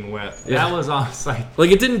that thing. That was offside.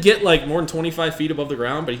 Like, it didn't get like more than 25 feet above the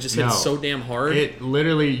ground, but he just hit it so damn hard. It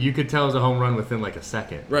literally, you could tell it was a home run within like a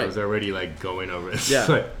second. Right. It was already like going over.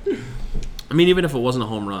 Yeah. I mean, even if it wasn't a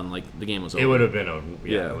home run, like the game was over. It would have been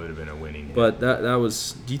it would have been a winning game. But that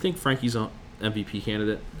was. Do you think Frankie's an MVP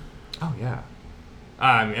candidate? Oh yeah.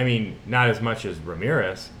 I mean, not as much as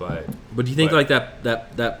Ramirez, but. But do you think like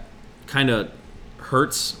that kind of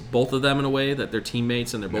hurts both of them in a way that they're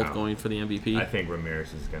teammates and they're both going for the MVP? I think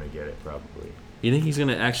Ramirez is going to get it probably. You think he's going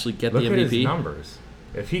to actually get Look the MVP? Look at his numbers.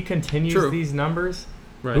 If he continues these numbers,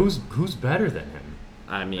 who's better than him?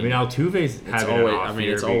 I mean Altuve's having an off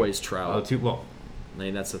year. It's always Trout. I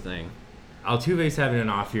mean, that's the thing. Altuve's having an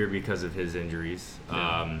off year because of his injuries.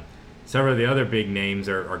 Yeah. Several of the other big names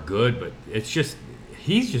are good, but it's just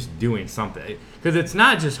he's just doing something. Because it's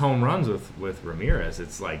not just home runs with Ramirez.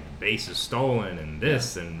 It's like bases stolen and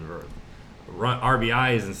this and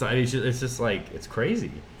RBIs and stuff. It's just like it's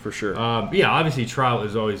crazy. For sure. Obviously Trout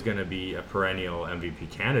is always going to be a perennial MVP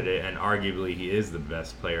candidate, and arguably he is the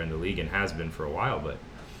best player in the league and has been for a while. But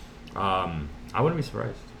I wouldn't be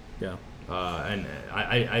surprised. Yeah. And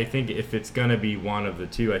I think if it's going to be one of the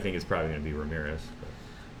two, I think it's probably going to be Ramirez.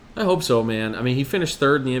 I hope so, man. I mean, he finished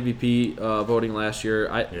third in the MVP voting last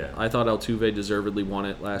year. I thought Altuve deservedly won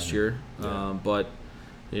it last year. Yeah. But,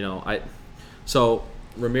 so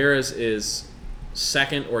Ramirez is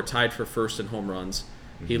second or tied for first in home runs.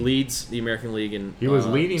 Mm-hmm. He leads the American League in he was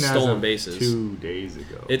leading stolen bases 2 days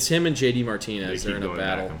ago. It's him and JD Martinez. They're in a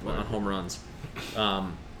battle on home runs.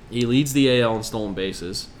 He leads the AL in stolen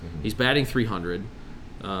bases. Mm-hmm. He's batting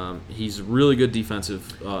 .300. He's a really good defensive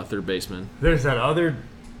third baseman. There's that other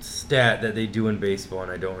stat that they do in baseball,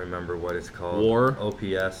 and I don't remember what it's called. WAR?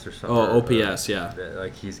 OPS or something. Oh, OPS, yeah.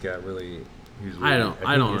 Like he's got really. I don't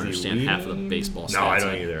understand half of the baseball stats. No, I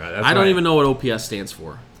don't either. I don't even know what OPS stands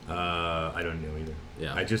for. I don't know either.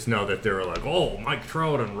 Yeah. I just know that they were like, oh, Mike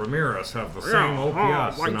Trout and Ramirez have the same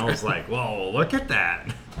OPS, and I was like, whoa, look at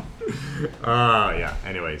that.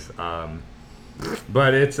 Anyways,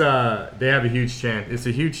 but it's they have a huge chance. It's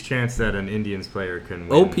a huge chance that an Indians player can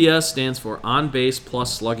win. OPS stands for on base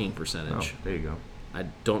plus slugging percentage. Oh, there you go. I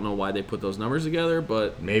don't know why they put those numbers together,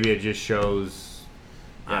 but maybe it just shows.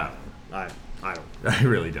 I don't. I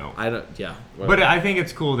really don't. I don't. Yeah. But I think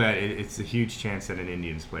it's cool that it's a huge chance that an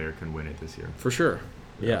Indians player can win it this year. For sure.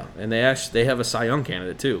 Yeah, and they have a Cy Young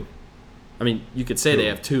candidate too. I mean, you could say they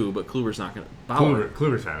have two, but Kluber's not going to.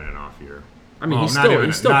 Kluber's having an off year. I mean, he's still.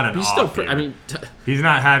 I mean, he's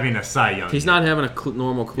not having a Cy Young. He's not having a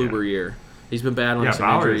normal Kluber year. He's been battling some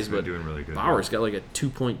injuries, but doing really good. Bauer's got like a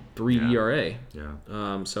 2.3 ERA.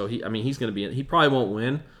 Yeah. So he's going to be. He probably won't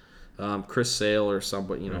win. Chris Sale or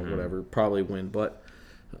somebody, whatever, probably win. But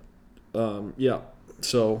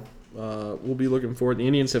So we'll be looking forward. The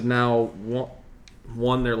Indians have now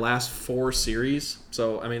won their last 4 series.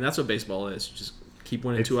 So I mean, that's what baseball is. Just keep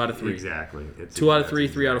winning 2 out of 3. Exactly. 2 out of 3,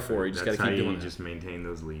 3 out of 4. You just got to keep doing it. Just maintain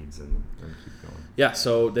those leads and keep going. Yeah,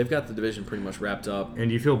 so they've got the division pretty much wrapped up. And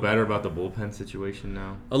do you feel better about the bullpen situation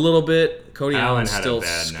now? A little bit. Cody Allen still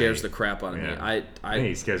scares the crap out of me. I think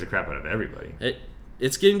he scares the crap out of everybody.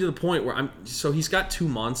 It's getting to the point where he's got 2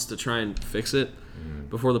 months to try and fix it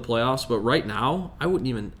before the playoffs. But right now, I wouldn't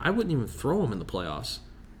even throw him in the playoffs.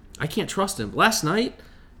 I can't trust him. Last night,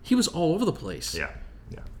 he was all over the place. Yeah.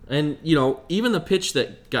 And, even the pitch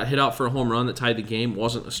that got hit out for a home run that tied the game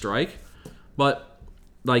wasn't a strike. But,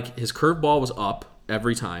 his curveball was up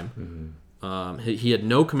every time. Mm-hmm. He had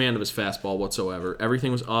no command of his fastball whatsoever.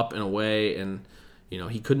 Everything was up and away, and,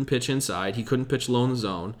 he couldn't pitch inside. He couldn't pitch low in the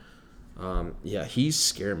zone. He's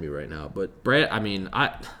scaring me right now. But Brad,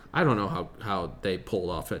 I don't know how they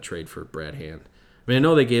pulled off that trade for Brad Hand. I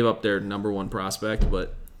know they gave up their number 1 prospect,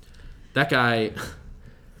 but that guy...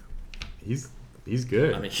 He's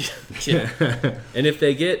good. Yeah. And if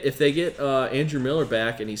they get Andrew Miller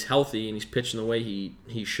back and he's healthy and he's pitching the way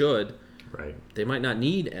he should, right? They might not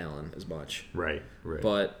need Allen as much. Right.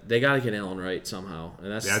 But they got to get Allen right somehow,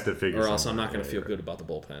 and that's they have to figure. Or else I'm not going to feel good about the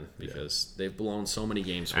bullpen because they've blown so many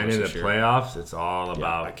games. And in the playoffs, it's all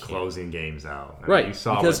about closing games out. Right. You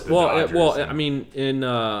saw because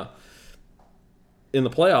in the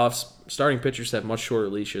playoffs, starting pitchers have much shorter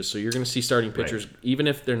leashes, so you're going to see starting pitchers, even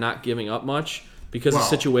if they're not giving up much, because of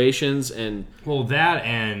situations and... Well, that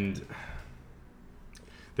and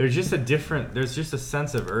there's just a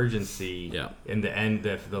sense of urgency in the end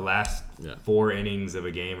of the last 4 innings of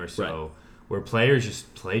a game or so, where players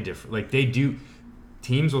just play different. Like they do,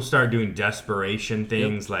 teams will start doing desperation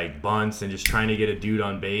things like bunts and just trying to get a dude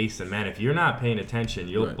on base. And man, if you're not paying attention,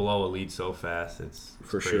 you'll blow a lead so fast. It's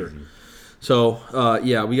for crazy. sure. So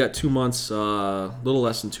we got 2 months, little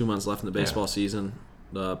less than 2 months left in the baseball season.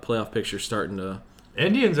 The playoff picture's starting to.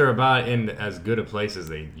 Indians are about in as good a place as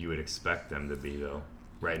you would expect them to be, though.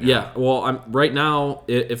 Right now. Yeah, well, right now,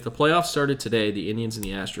 if the playoffs started today, the Indians and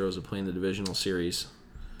the Astros would play in the divisional series,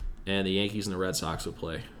 and the Yankees and the Red Sox would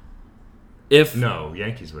play.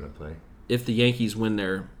 Yankees wouldn't play. If the Yankees win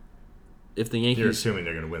their, you're assuming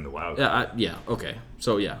they're going to win the wild card. Okay,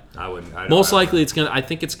 so yeah, I wouldn't. Most likely, it's gonna. I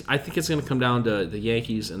think it's gonna come down to the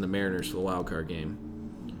Yankees and the Mariners for the wild card game,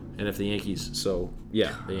 and if the Yankees, the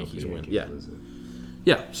Yankees win.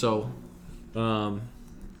 Yeah. So,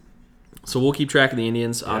 so we'll keep track of the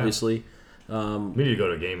Indians, obviously. We need to go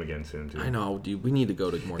to a game again soon, too. I know, dude. We need to go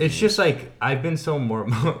to more games. It's just like, I've been so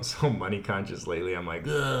money conscious lately. I'm like,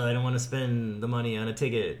 I don't want to spend the money on a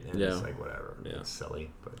ticket. And it's like, whatever. Yeah. It's silly.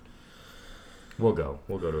 But we'll go.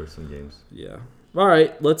 We'll go to some games. Yeah. All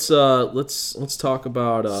right. Let's talk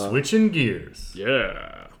about... Switching gears.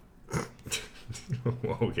 Yeah.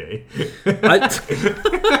 Okay. I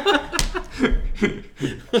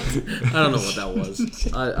don't know what that was.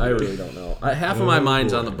 I really don't know. Half of my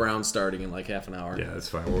mind's on the Browns starting in like half an hour. Yeah, that's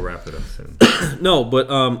fine. We'll wrap it up soon. No, but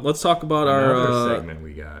let's talk about another segment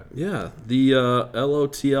we got. Yeah, the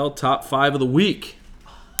LOTL top 5 of the week.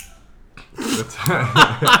 You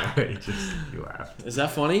laughed. Is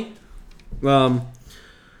that funny?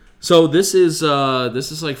 So this is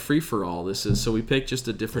like free for all. So we pick just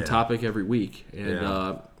a different topic every week,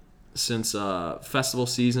 and since festival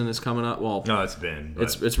season is coming up,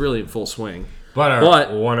 it's really in full swing.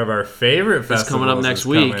 But one of our favorite festivals coming up next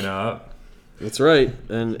week. Coming up. That's right,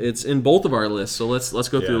 and it's in both of our lists. So let's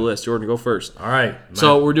go through the list. Jordan, go first. All right.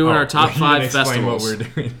 So we're doing our top 5 festivals. What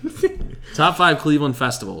we're doing. Top 5 Cleveland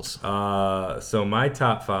festivals. So my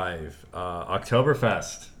top 5,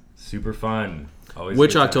 Oktoberfest, super fun. Always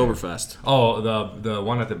Which Oktoberfest? Oh, the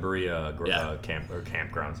one at the Berea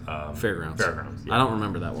campgrounds. Fairgrounds. Yeah. I don't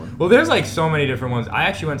remember that one. Well, there's like so many different ones. I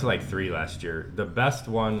actually went to like 3 last year. The best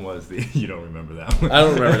one was you don't remember that one. I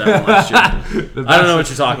don't remember that one last year. I don't know what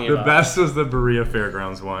you're talking about. The best was the Berea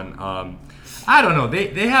Fairgrounds one. I don't know.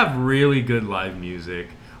 They have really good live music.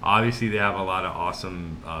 Obviously, they have a lot of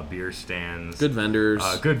awesome beer stands. Good vendors.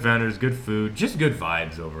 Good food. Just good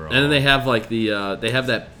vibes overall. And then they have like they have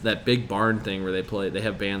that big barn thing where they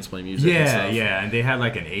have bands play music and stuff. Yeah. And they had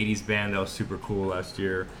like an 80s band that was super cool last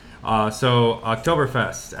year. So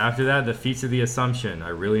Oktoberfest. After that, the Feast of the Assumption. I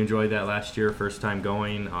really enjoyed that last year. First time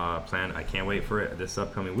going. I can't wait for it this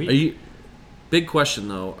upcoming week. Big question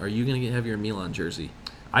though. Are you going to have your Milan jersey?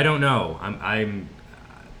 I don't know.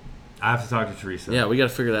 I have to talk to Teresa. Yeah, we got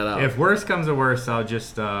to figure that out. If worse comes to worse, I'll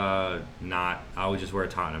just I'll just wear a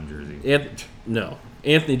Tottenham jersey. No,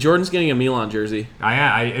 Anthony Jordan's getting a Milan jersey.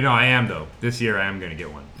 I am though. This year I am going to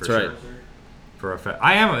get one. For That's sure. right. For a fact,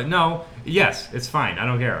 I am Yes, it's fine. I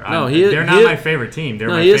don't care. They're not my favorite team. They're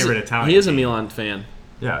my favorite Italian. He is a team. Milan fan.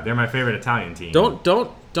 Yeah, they're my favorite Italian team. Don't.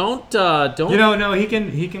 No, he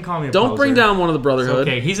can call me a Don't poser. Bring down one of the Brotherhood. It's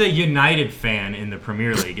okay, he's a United fan in the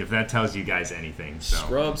Premier League. If that tells you guys anything, so.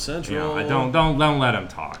 Scrub Central. Don't let him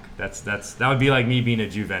talk. That would be like me being a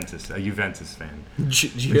Juventus fan.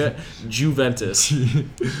 Juventus.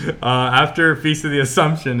 After Feast of the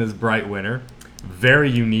Assumption is Bright Winter. Very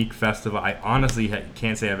unique festival. I honestly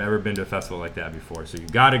can't say I've ever been to a festival like that before. So you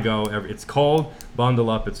got to go. It's cold. Bundle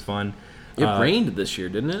up. It's fun. It rained this year,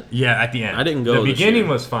 didn't it? Yeah, at the end. I didn't go. The beginning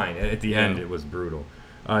was fine. At the end, it was brutal.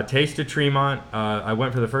 Taste of Tremont. I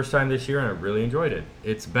went for the first time this year, and I really enjoyed it.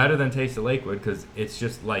 It's better than Taste of Lakewood because it's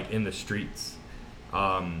just like in the streets.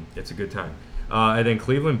 It's a good time. And then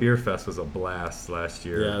Cleveland Beer Fest was a blast last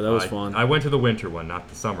year. Yeah, that was fun. I went to the winter one, not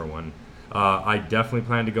the summer one. I definitely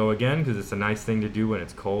plan to go again because it's a nice thing to do when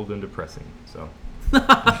it's cold and depressing. So, all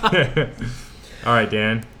right,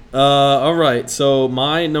 Dan. All right. So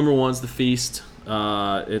my number one's the Feast.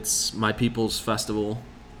 It's my people's festival.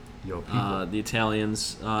 Yo, people. The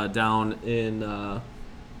Italians down in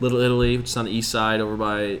Little Italy, which is on the east side, over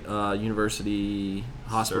by University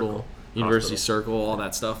Hospital, University Circle, all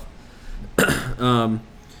that stuff.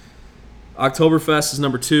 Oktoberfest is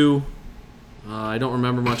number 2. I don't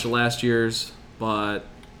remember much of last year's, but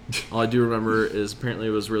all I do remember is apparently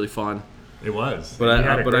it was really fun. It was. But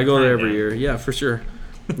I go there every year. Yeah, for sure.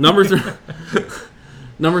 Number 3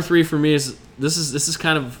 for me is this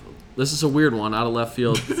is a weird one out of left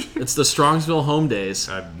field. It's the Strongsville Home Days.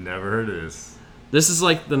 I've never heard of this. This is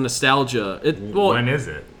like the nostalgia. When is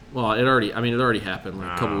it? Well, it already happened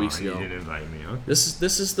like a couple weeks ago. You didn't invite me. Okay.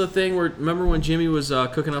 This is the thing where remember when Jimmy was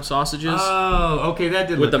cooking up sausages Oh, okay, that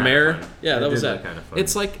did with look the kinda mayor? fun. Yeah, that was did that. look kinda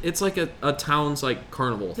fun. It's like a town's like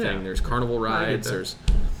carnival thing. Yeah. There's carnival I get rides.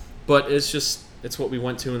 that. But it's what we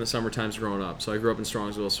went to in the summer times growing up. So I grew up in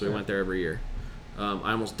Strongsville, so we went there every year.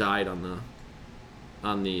 I almost died on the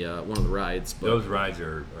one of the rides. But, Those rides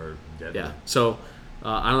are deadly. yeah. So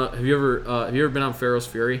I don't know. Have you ever been on Pharaoh's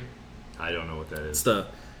Fury? I don't know what that is.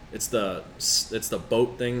 It's the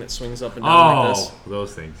boat thing that swings up and down like this.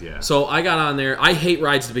 Those things, yeah. So I got on there. I hate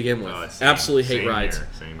rides to begin with. Absolutely hate rides.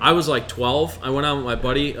 Same I was like 12. I went on with my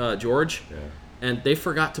buddy George, Yeah. and they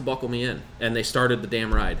forgot to buckle me in, and they started the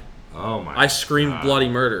damn ride. Oh my! I screamed God. bloody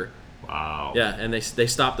murder. Wow. Yeah, and they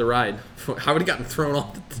stopped the ride. I would have gotten thrown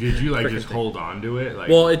off. Did you like frickin' just thing. hold on to it? Like,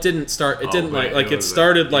 Well, it didn't start. It didn't right, like it was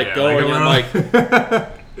started like yeah, going. And I'm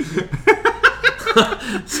like,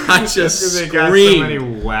 I just they got so many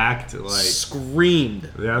screamed. whacked like. Screamed.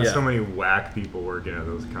 They have Yeah. so many whack people working at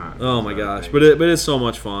those cons. Oh my gosh! But it's so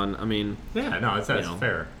much fun. I mean, yeah, no, that's know.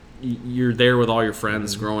 fair. you're there with all your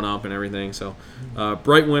friends growing up and everything. So,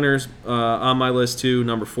 Bright Winters on my list too,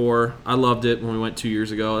 number 4. I loved it when we went 2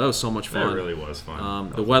 years ago. That was so much fun. That really was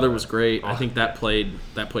fun. The weather was great. I think that played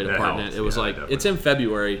a part in helped. it. It was Yeah, like definitely. it's in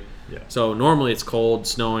February, Yeah. so normally it's cold,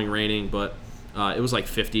 snowing, raining, but it was like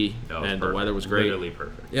 50, That was and perfect. the weather was great. Literally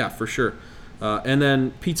perfect. Yeah, for sure. And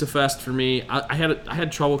then Pizza Fest for me, I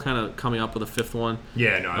had trouble kind of coming up with a 5th one.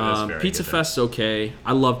 Yeah, no, that's fair. I Pizza get that. Fest's okay.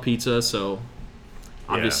 I love pizza, so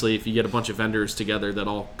Yeah. obviously if you get a bunch of vendors together that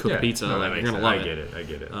all cook pizza, no, that like, makes you're gonna sense. love I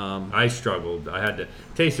get it. I struggled. I had to.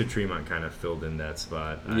 Taste of Tremont kind of filled in that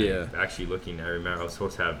spot. Yeah. Actually, I remember I was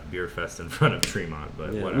supposed to have Beer Fest in front of Tremont,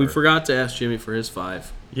 but Yeah, whatever. we forgot to ask Jimmy for his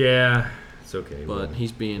 5, Yeah, it's okay. but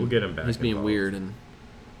he's being we'll get him back he's being involved. weird and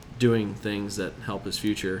doing things that help his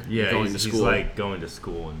future. Yeah, going he's to school. like going to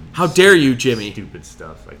school and How dare you, Jimmy? stupid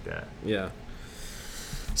stuff like that. Yeah.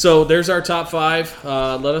 So there's our top 5.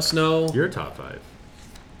 Let us know. Your top 5.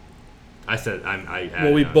 I said I.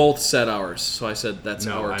 Well, we added on. both said ours, so I said that's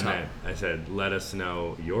No, our I top. meant. I said let us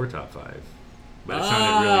know your top 5. But it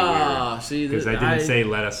sounded really weird. See, Because I didn't say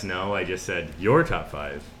let us know. I just said your top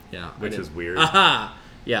 5. yeah, which I is didn't. weird. Aha.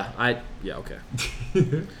 Yeah, okay.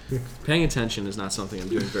 Paying attention is not something I'm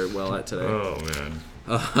doing very well at today. Oh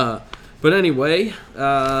man. But anyway,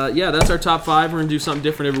 yeah, that's our top 5. We're gonna do something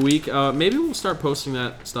different every week. Maybe we'll start posting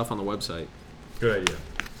that stuff on the website. Good idea.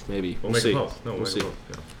 Maybe We'll we'll make see. a post. No, we'll see. make a post.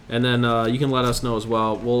 Yeah. And then you can let us know as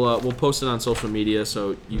well. We'll post it on social media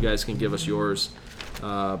so you guys can give us yours.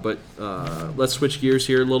 But let's switch gears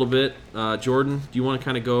here a little bit. Jordan, do you want to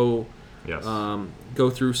kind of Yes. go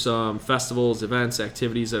through some festivals, events,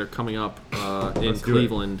 activities that are coming up in Let's do it.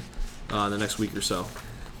 Cleveland the next week or so?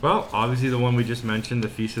 Well, obviously the one we just mentioned, the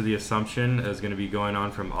Feast of the Assumption, is going to be going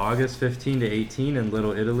on from August 15 to 18 in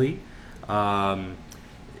Little Italy.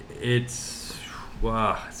 It's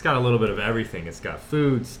got a little bit of everything. It's got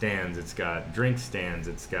food stands, it's got drink stands,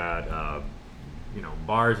 it's got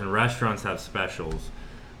bars and restaurants have specials.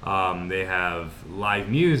 They have live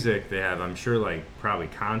music. They have, I'm sure, like probably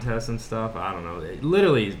contests and stuff. I don't know.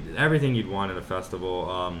 Literally everything you'd want at a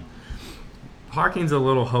festival. Parking's a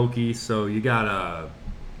little hokey, so you gotta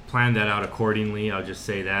plan that out accordingly. I'll just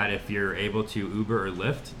say that if you're able to Uber or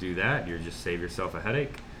Lyft, do that. You just save yourself a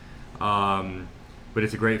headache. But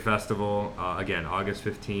it's a great festival. Again, August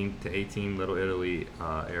 15th to 18, Little Italy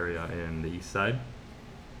area in the east side.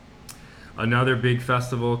 Another big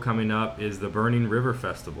festival coming up is the Burning River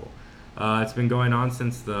Festival. It's been going on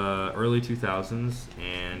since the early 2000s,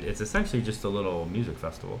 and it's essentially just a little music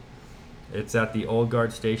festival. It's at the Old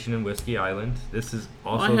Guard Station in Whiskey Island. This is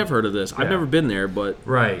also... I have heard of this. I've Yeah. never been there, but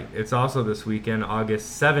Right. It's also this weekend,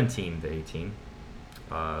 August 17 to 18.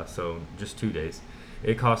 So just 2 days.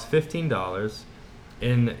 It costs $15.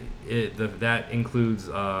 And that includes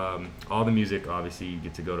all the music. Obviously, you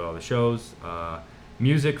get to go to all the shows.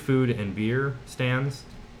 Music, food, and beer stands.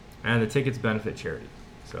 And the tickets benefit charity.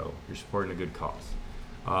 So you're supporting a good cause.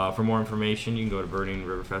 For more information, you can go to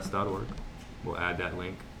burningriverfest.org. We'll add that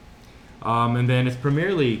link. And then it's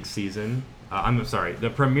Premier League season.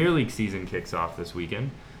 The Premier League season kicks off this weekend.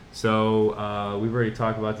 So we've already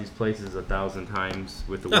talked about these places 1,000 times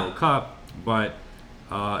with the World Cup. But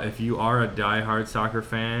if you are a diehard soccer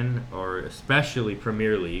fan, or especially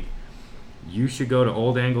Premier League, you should go to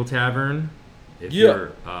Old Angle Tavern. If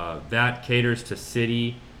you're that caters to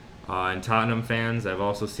City and Tottenham fans. I've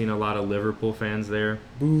also seen a lot of Liverpool fans there.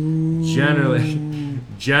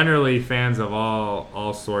 Generally fans of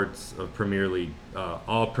all sorts of Premier League.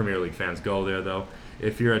 All Premier League fans go there though.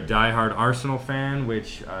 If you're a diehard Arsenal fan,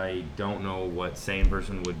 which I don't know what sane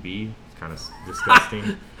person would be, it's kind of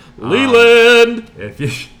disgusting. Leland!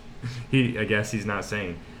 I guess he's not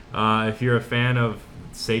sane. If you're a fan of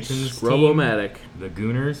Satan's team, Scrub-O-Matic. the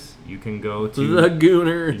Gooners, you can go to The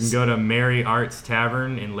Gooners. You can go to Mary Arts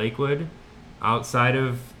Tavern in Lakewood. Outside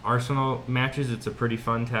of Arsenal matches, it's a pretty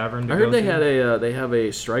fun tavern to I go heard they to. had they have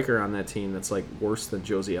a striker on that team that's like worse than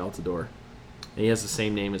Josie Altidore. And he has the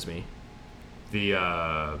same name as me. The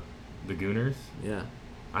Gooners? Yeah.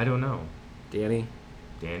 I don't know. Danny.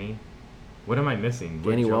 What am I missing?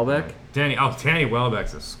 Danny Welbeck? Danny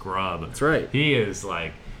Welbeck's a scrub. That's right. He is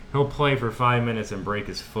like, he'll play for 5 minutes and break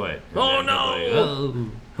his foot. And Oh, then he'll no!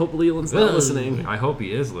 play, Hope Leland's not listening. I hope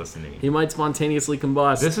he is listening. He might spontaneously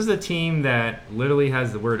combust. This is a team that literally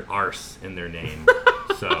has the word arse in their name.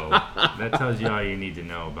 So that tells you all you need to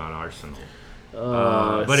know about Arsenal.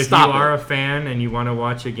 But if you are a fan and you want to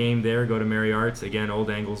watch a game there, go to Mary Arts. Again, Old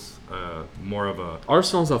Angle's more of a...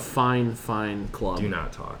 Arsenal's a fine club. Do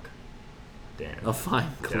not talk, Dan. A fine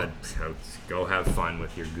club. Yeah, go have fun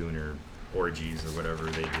with your Gooner orgies or whatever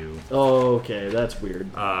they do. Oh, okay, that's weird.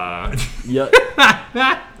 Yep.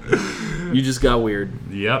 You just got weird.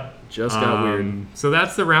 Yep. Just got weird. So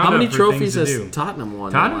that's the roundup. How many for trophies things to has do. Tottenham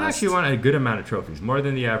won? Tottenham actually won a good amount of trophies, more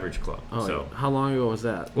than the average club. Oh, so how long ago was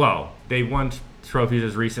that? well, they won trophies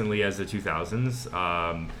as recently as the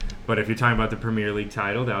 2000s. But if you're talking about the Premier League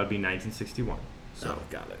title, that would be 1961. So Oh,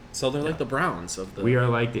 got it. So they're like the Browns of the. we are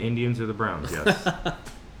like the Indians or the Browns, yes.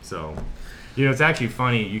 So, it's actually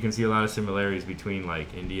funny. You can see a lot of similarities between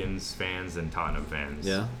like Indians fans and Tottenham fans.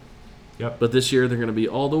 Yeah. Yep. But this year they're going to be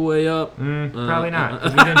all the way up. Probably not,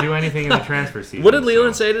 because we didn't do anything in the transfer season. What did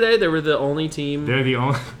Leland so say today? They were the only team They're the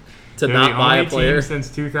only. to They're not the buy only a player. team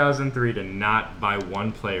since 2003 to not buy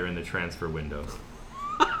one player in the transfer window.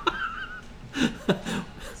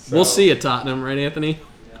 We'll see at Tottenham, right, Anthony?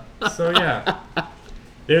 So yeah,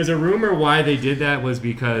 there's a rumor why they did that was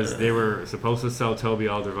because they were supposed to sell Toby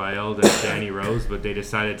Alderweireld and Danny Rose, but they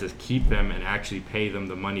decided to keep them and actually pay them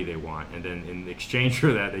the money they want, and then in exchange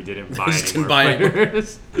for that, they didn't buy just any didn't more buy any more.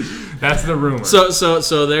 players. That's the rumor.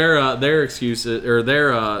 So their excuse is, or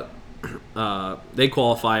they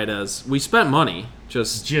qualify it as we spent money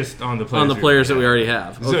just on the players, that we already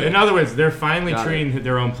have. So Okay. in other words, they're finally Got it. treating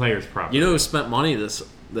their own players properly. You know who spent money this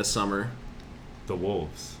summer? The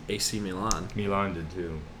Wolves. AC Milan. Milan did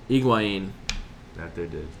too. Higuain. That they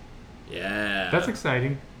did. Yeah. That's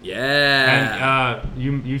exciting. Yeah.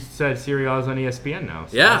 And you said Serie A is on ESPN now.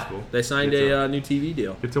 So yeah. that's cool. They signed Get a new TV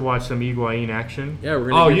deal. to watch some Higuain action. Yeah, we're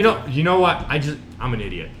gonna. You know what? I'm an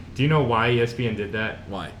idiot. Do you know why ESPN did that?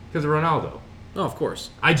 Why? Because of Ronaldo. Oh, of course.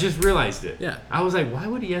 I just realized it. Yeah. I was like, why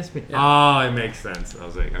would ESPN? Yeah. Oh, it makes sense. I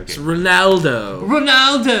was like, It's okay. Ronaldo.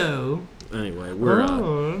 Ronaldo. Anyway, we're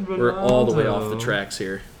all the way off the tracks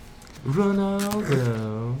here.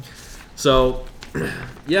 Ronaldo. So,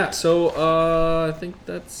 yeah. So I think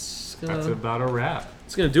that's That's about a wrap.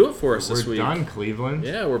 it's gonna do it for us this We're week. done, Cleveland.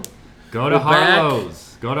 Yeah, we're Go to we're back.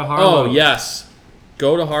 Harlow's. Go to Harlow's. Oh yes,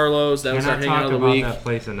 go to Harlow's. That was our Cannot hangout talk of the about week. that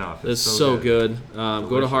place enough. It's so good. Go to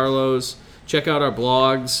Delicious. Harlow's. Check out our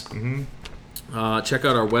blogs. Check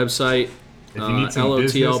out our website. If you need some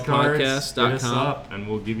business cards, hit us LOTLpodcast.com. up and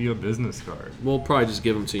we'll give you a business card. We'll probably just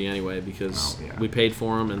give them to you anyway because Oh, yeah. we paid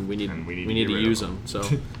for them and we need And to get rid of use them. So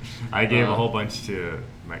I gave a whole bunch to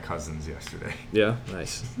my cousins yesterday. yeah,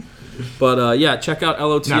 nice. But yeah, check out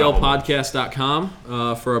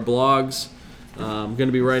LOTLpodcast.com for our blogs. I'm going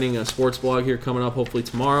to be writing a sports blog here coming up hopefully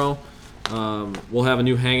tomorrow. We'll have a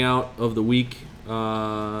new hangout of the week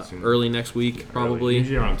early next week probably.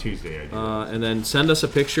 Usually around Tuesday. I do. And then send us a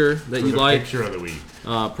picture that you The like. Picture of the week.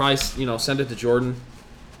 Probably send it to Jordan.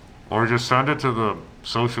 Or just send it to the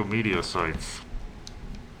social media sites.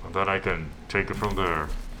 And then I can take it from there.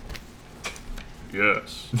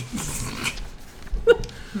 Yes.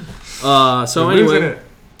 So We're losing anyway, it.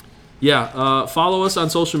 yeah, follow us on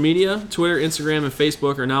social media. Twitter, Instagram, and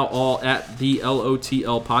Facebook are now all at the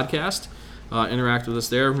LOTL podcast. Interact with us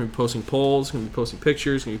there. We're going to be posting polls, going to be posting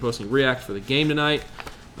pictures, going to be posting React for the game tonight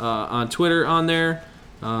on Twitter on there.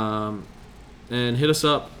 And hit us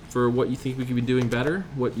up for what you think we could be doing better,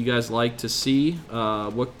 what you guys like to see,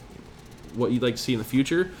 what you'd like to see in the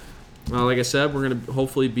future. Like I said, we're going to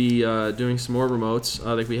hopefully be doing some more remotes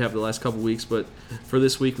like we have the last couple weeks, but for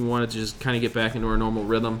this week we wanted to just kind of get back into our normal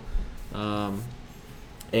rhythm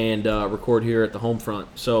and record here at the home front.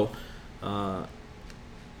 So,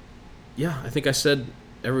 yeah, I think I said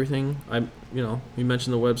everything. We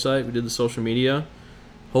mentioned the website, we did the social media.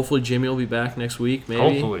 Hopefully Jimmy will be back next week, maybe.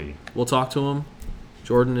 Hopefully. We'll talk to him.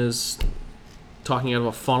 Jordan is talking out of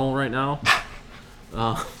a funnel right now.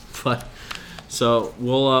 But So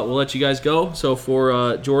we'll let you guys go. So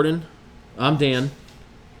for Jordan, I'm Dan.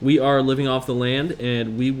 We are Living Off the Land,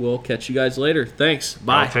 and we will catch you guys later. Thanks.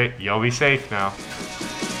 Bye. Y'all be safe now.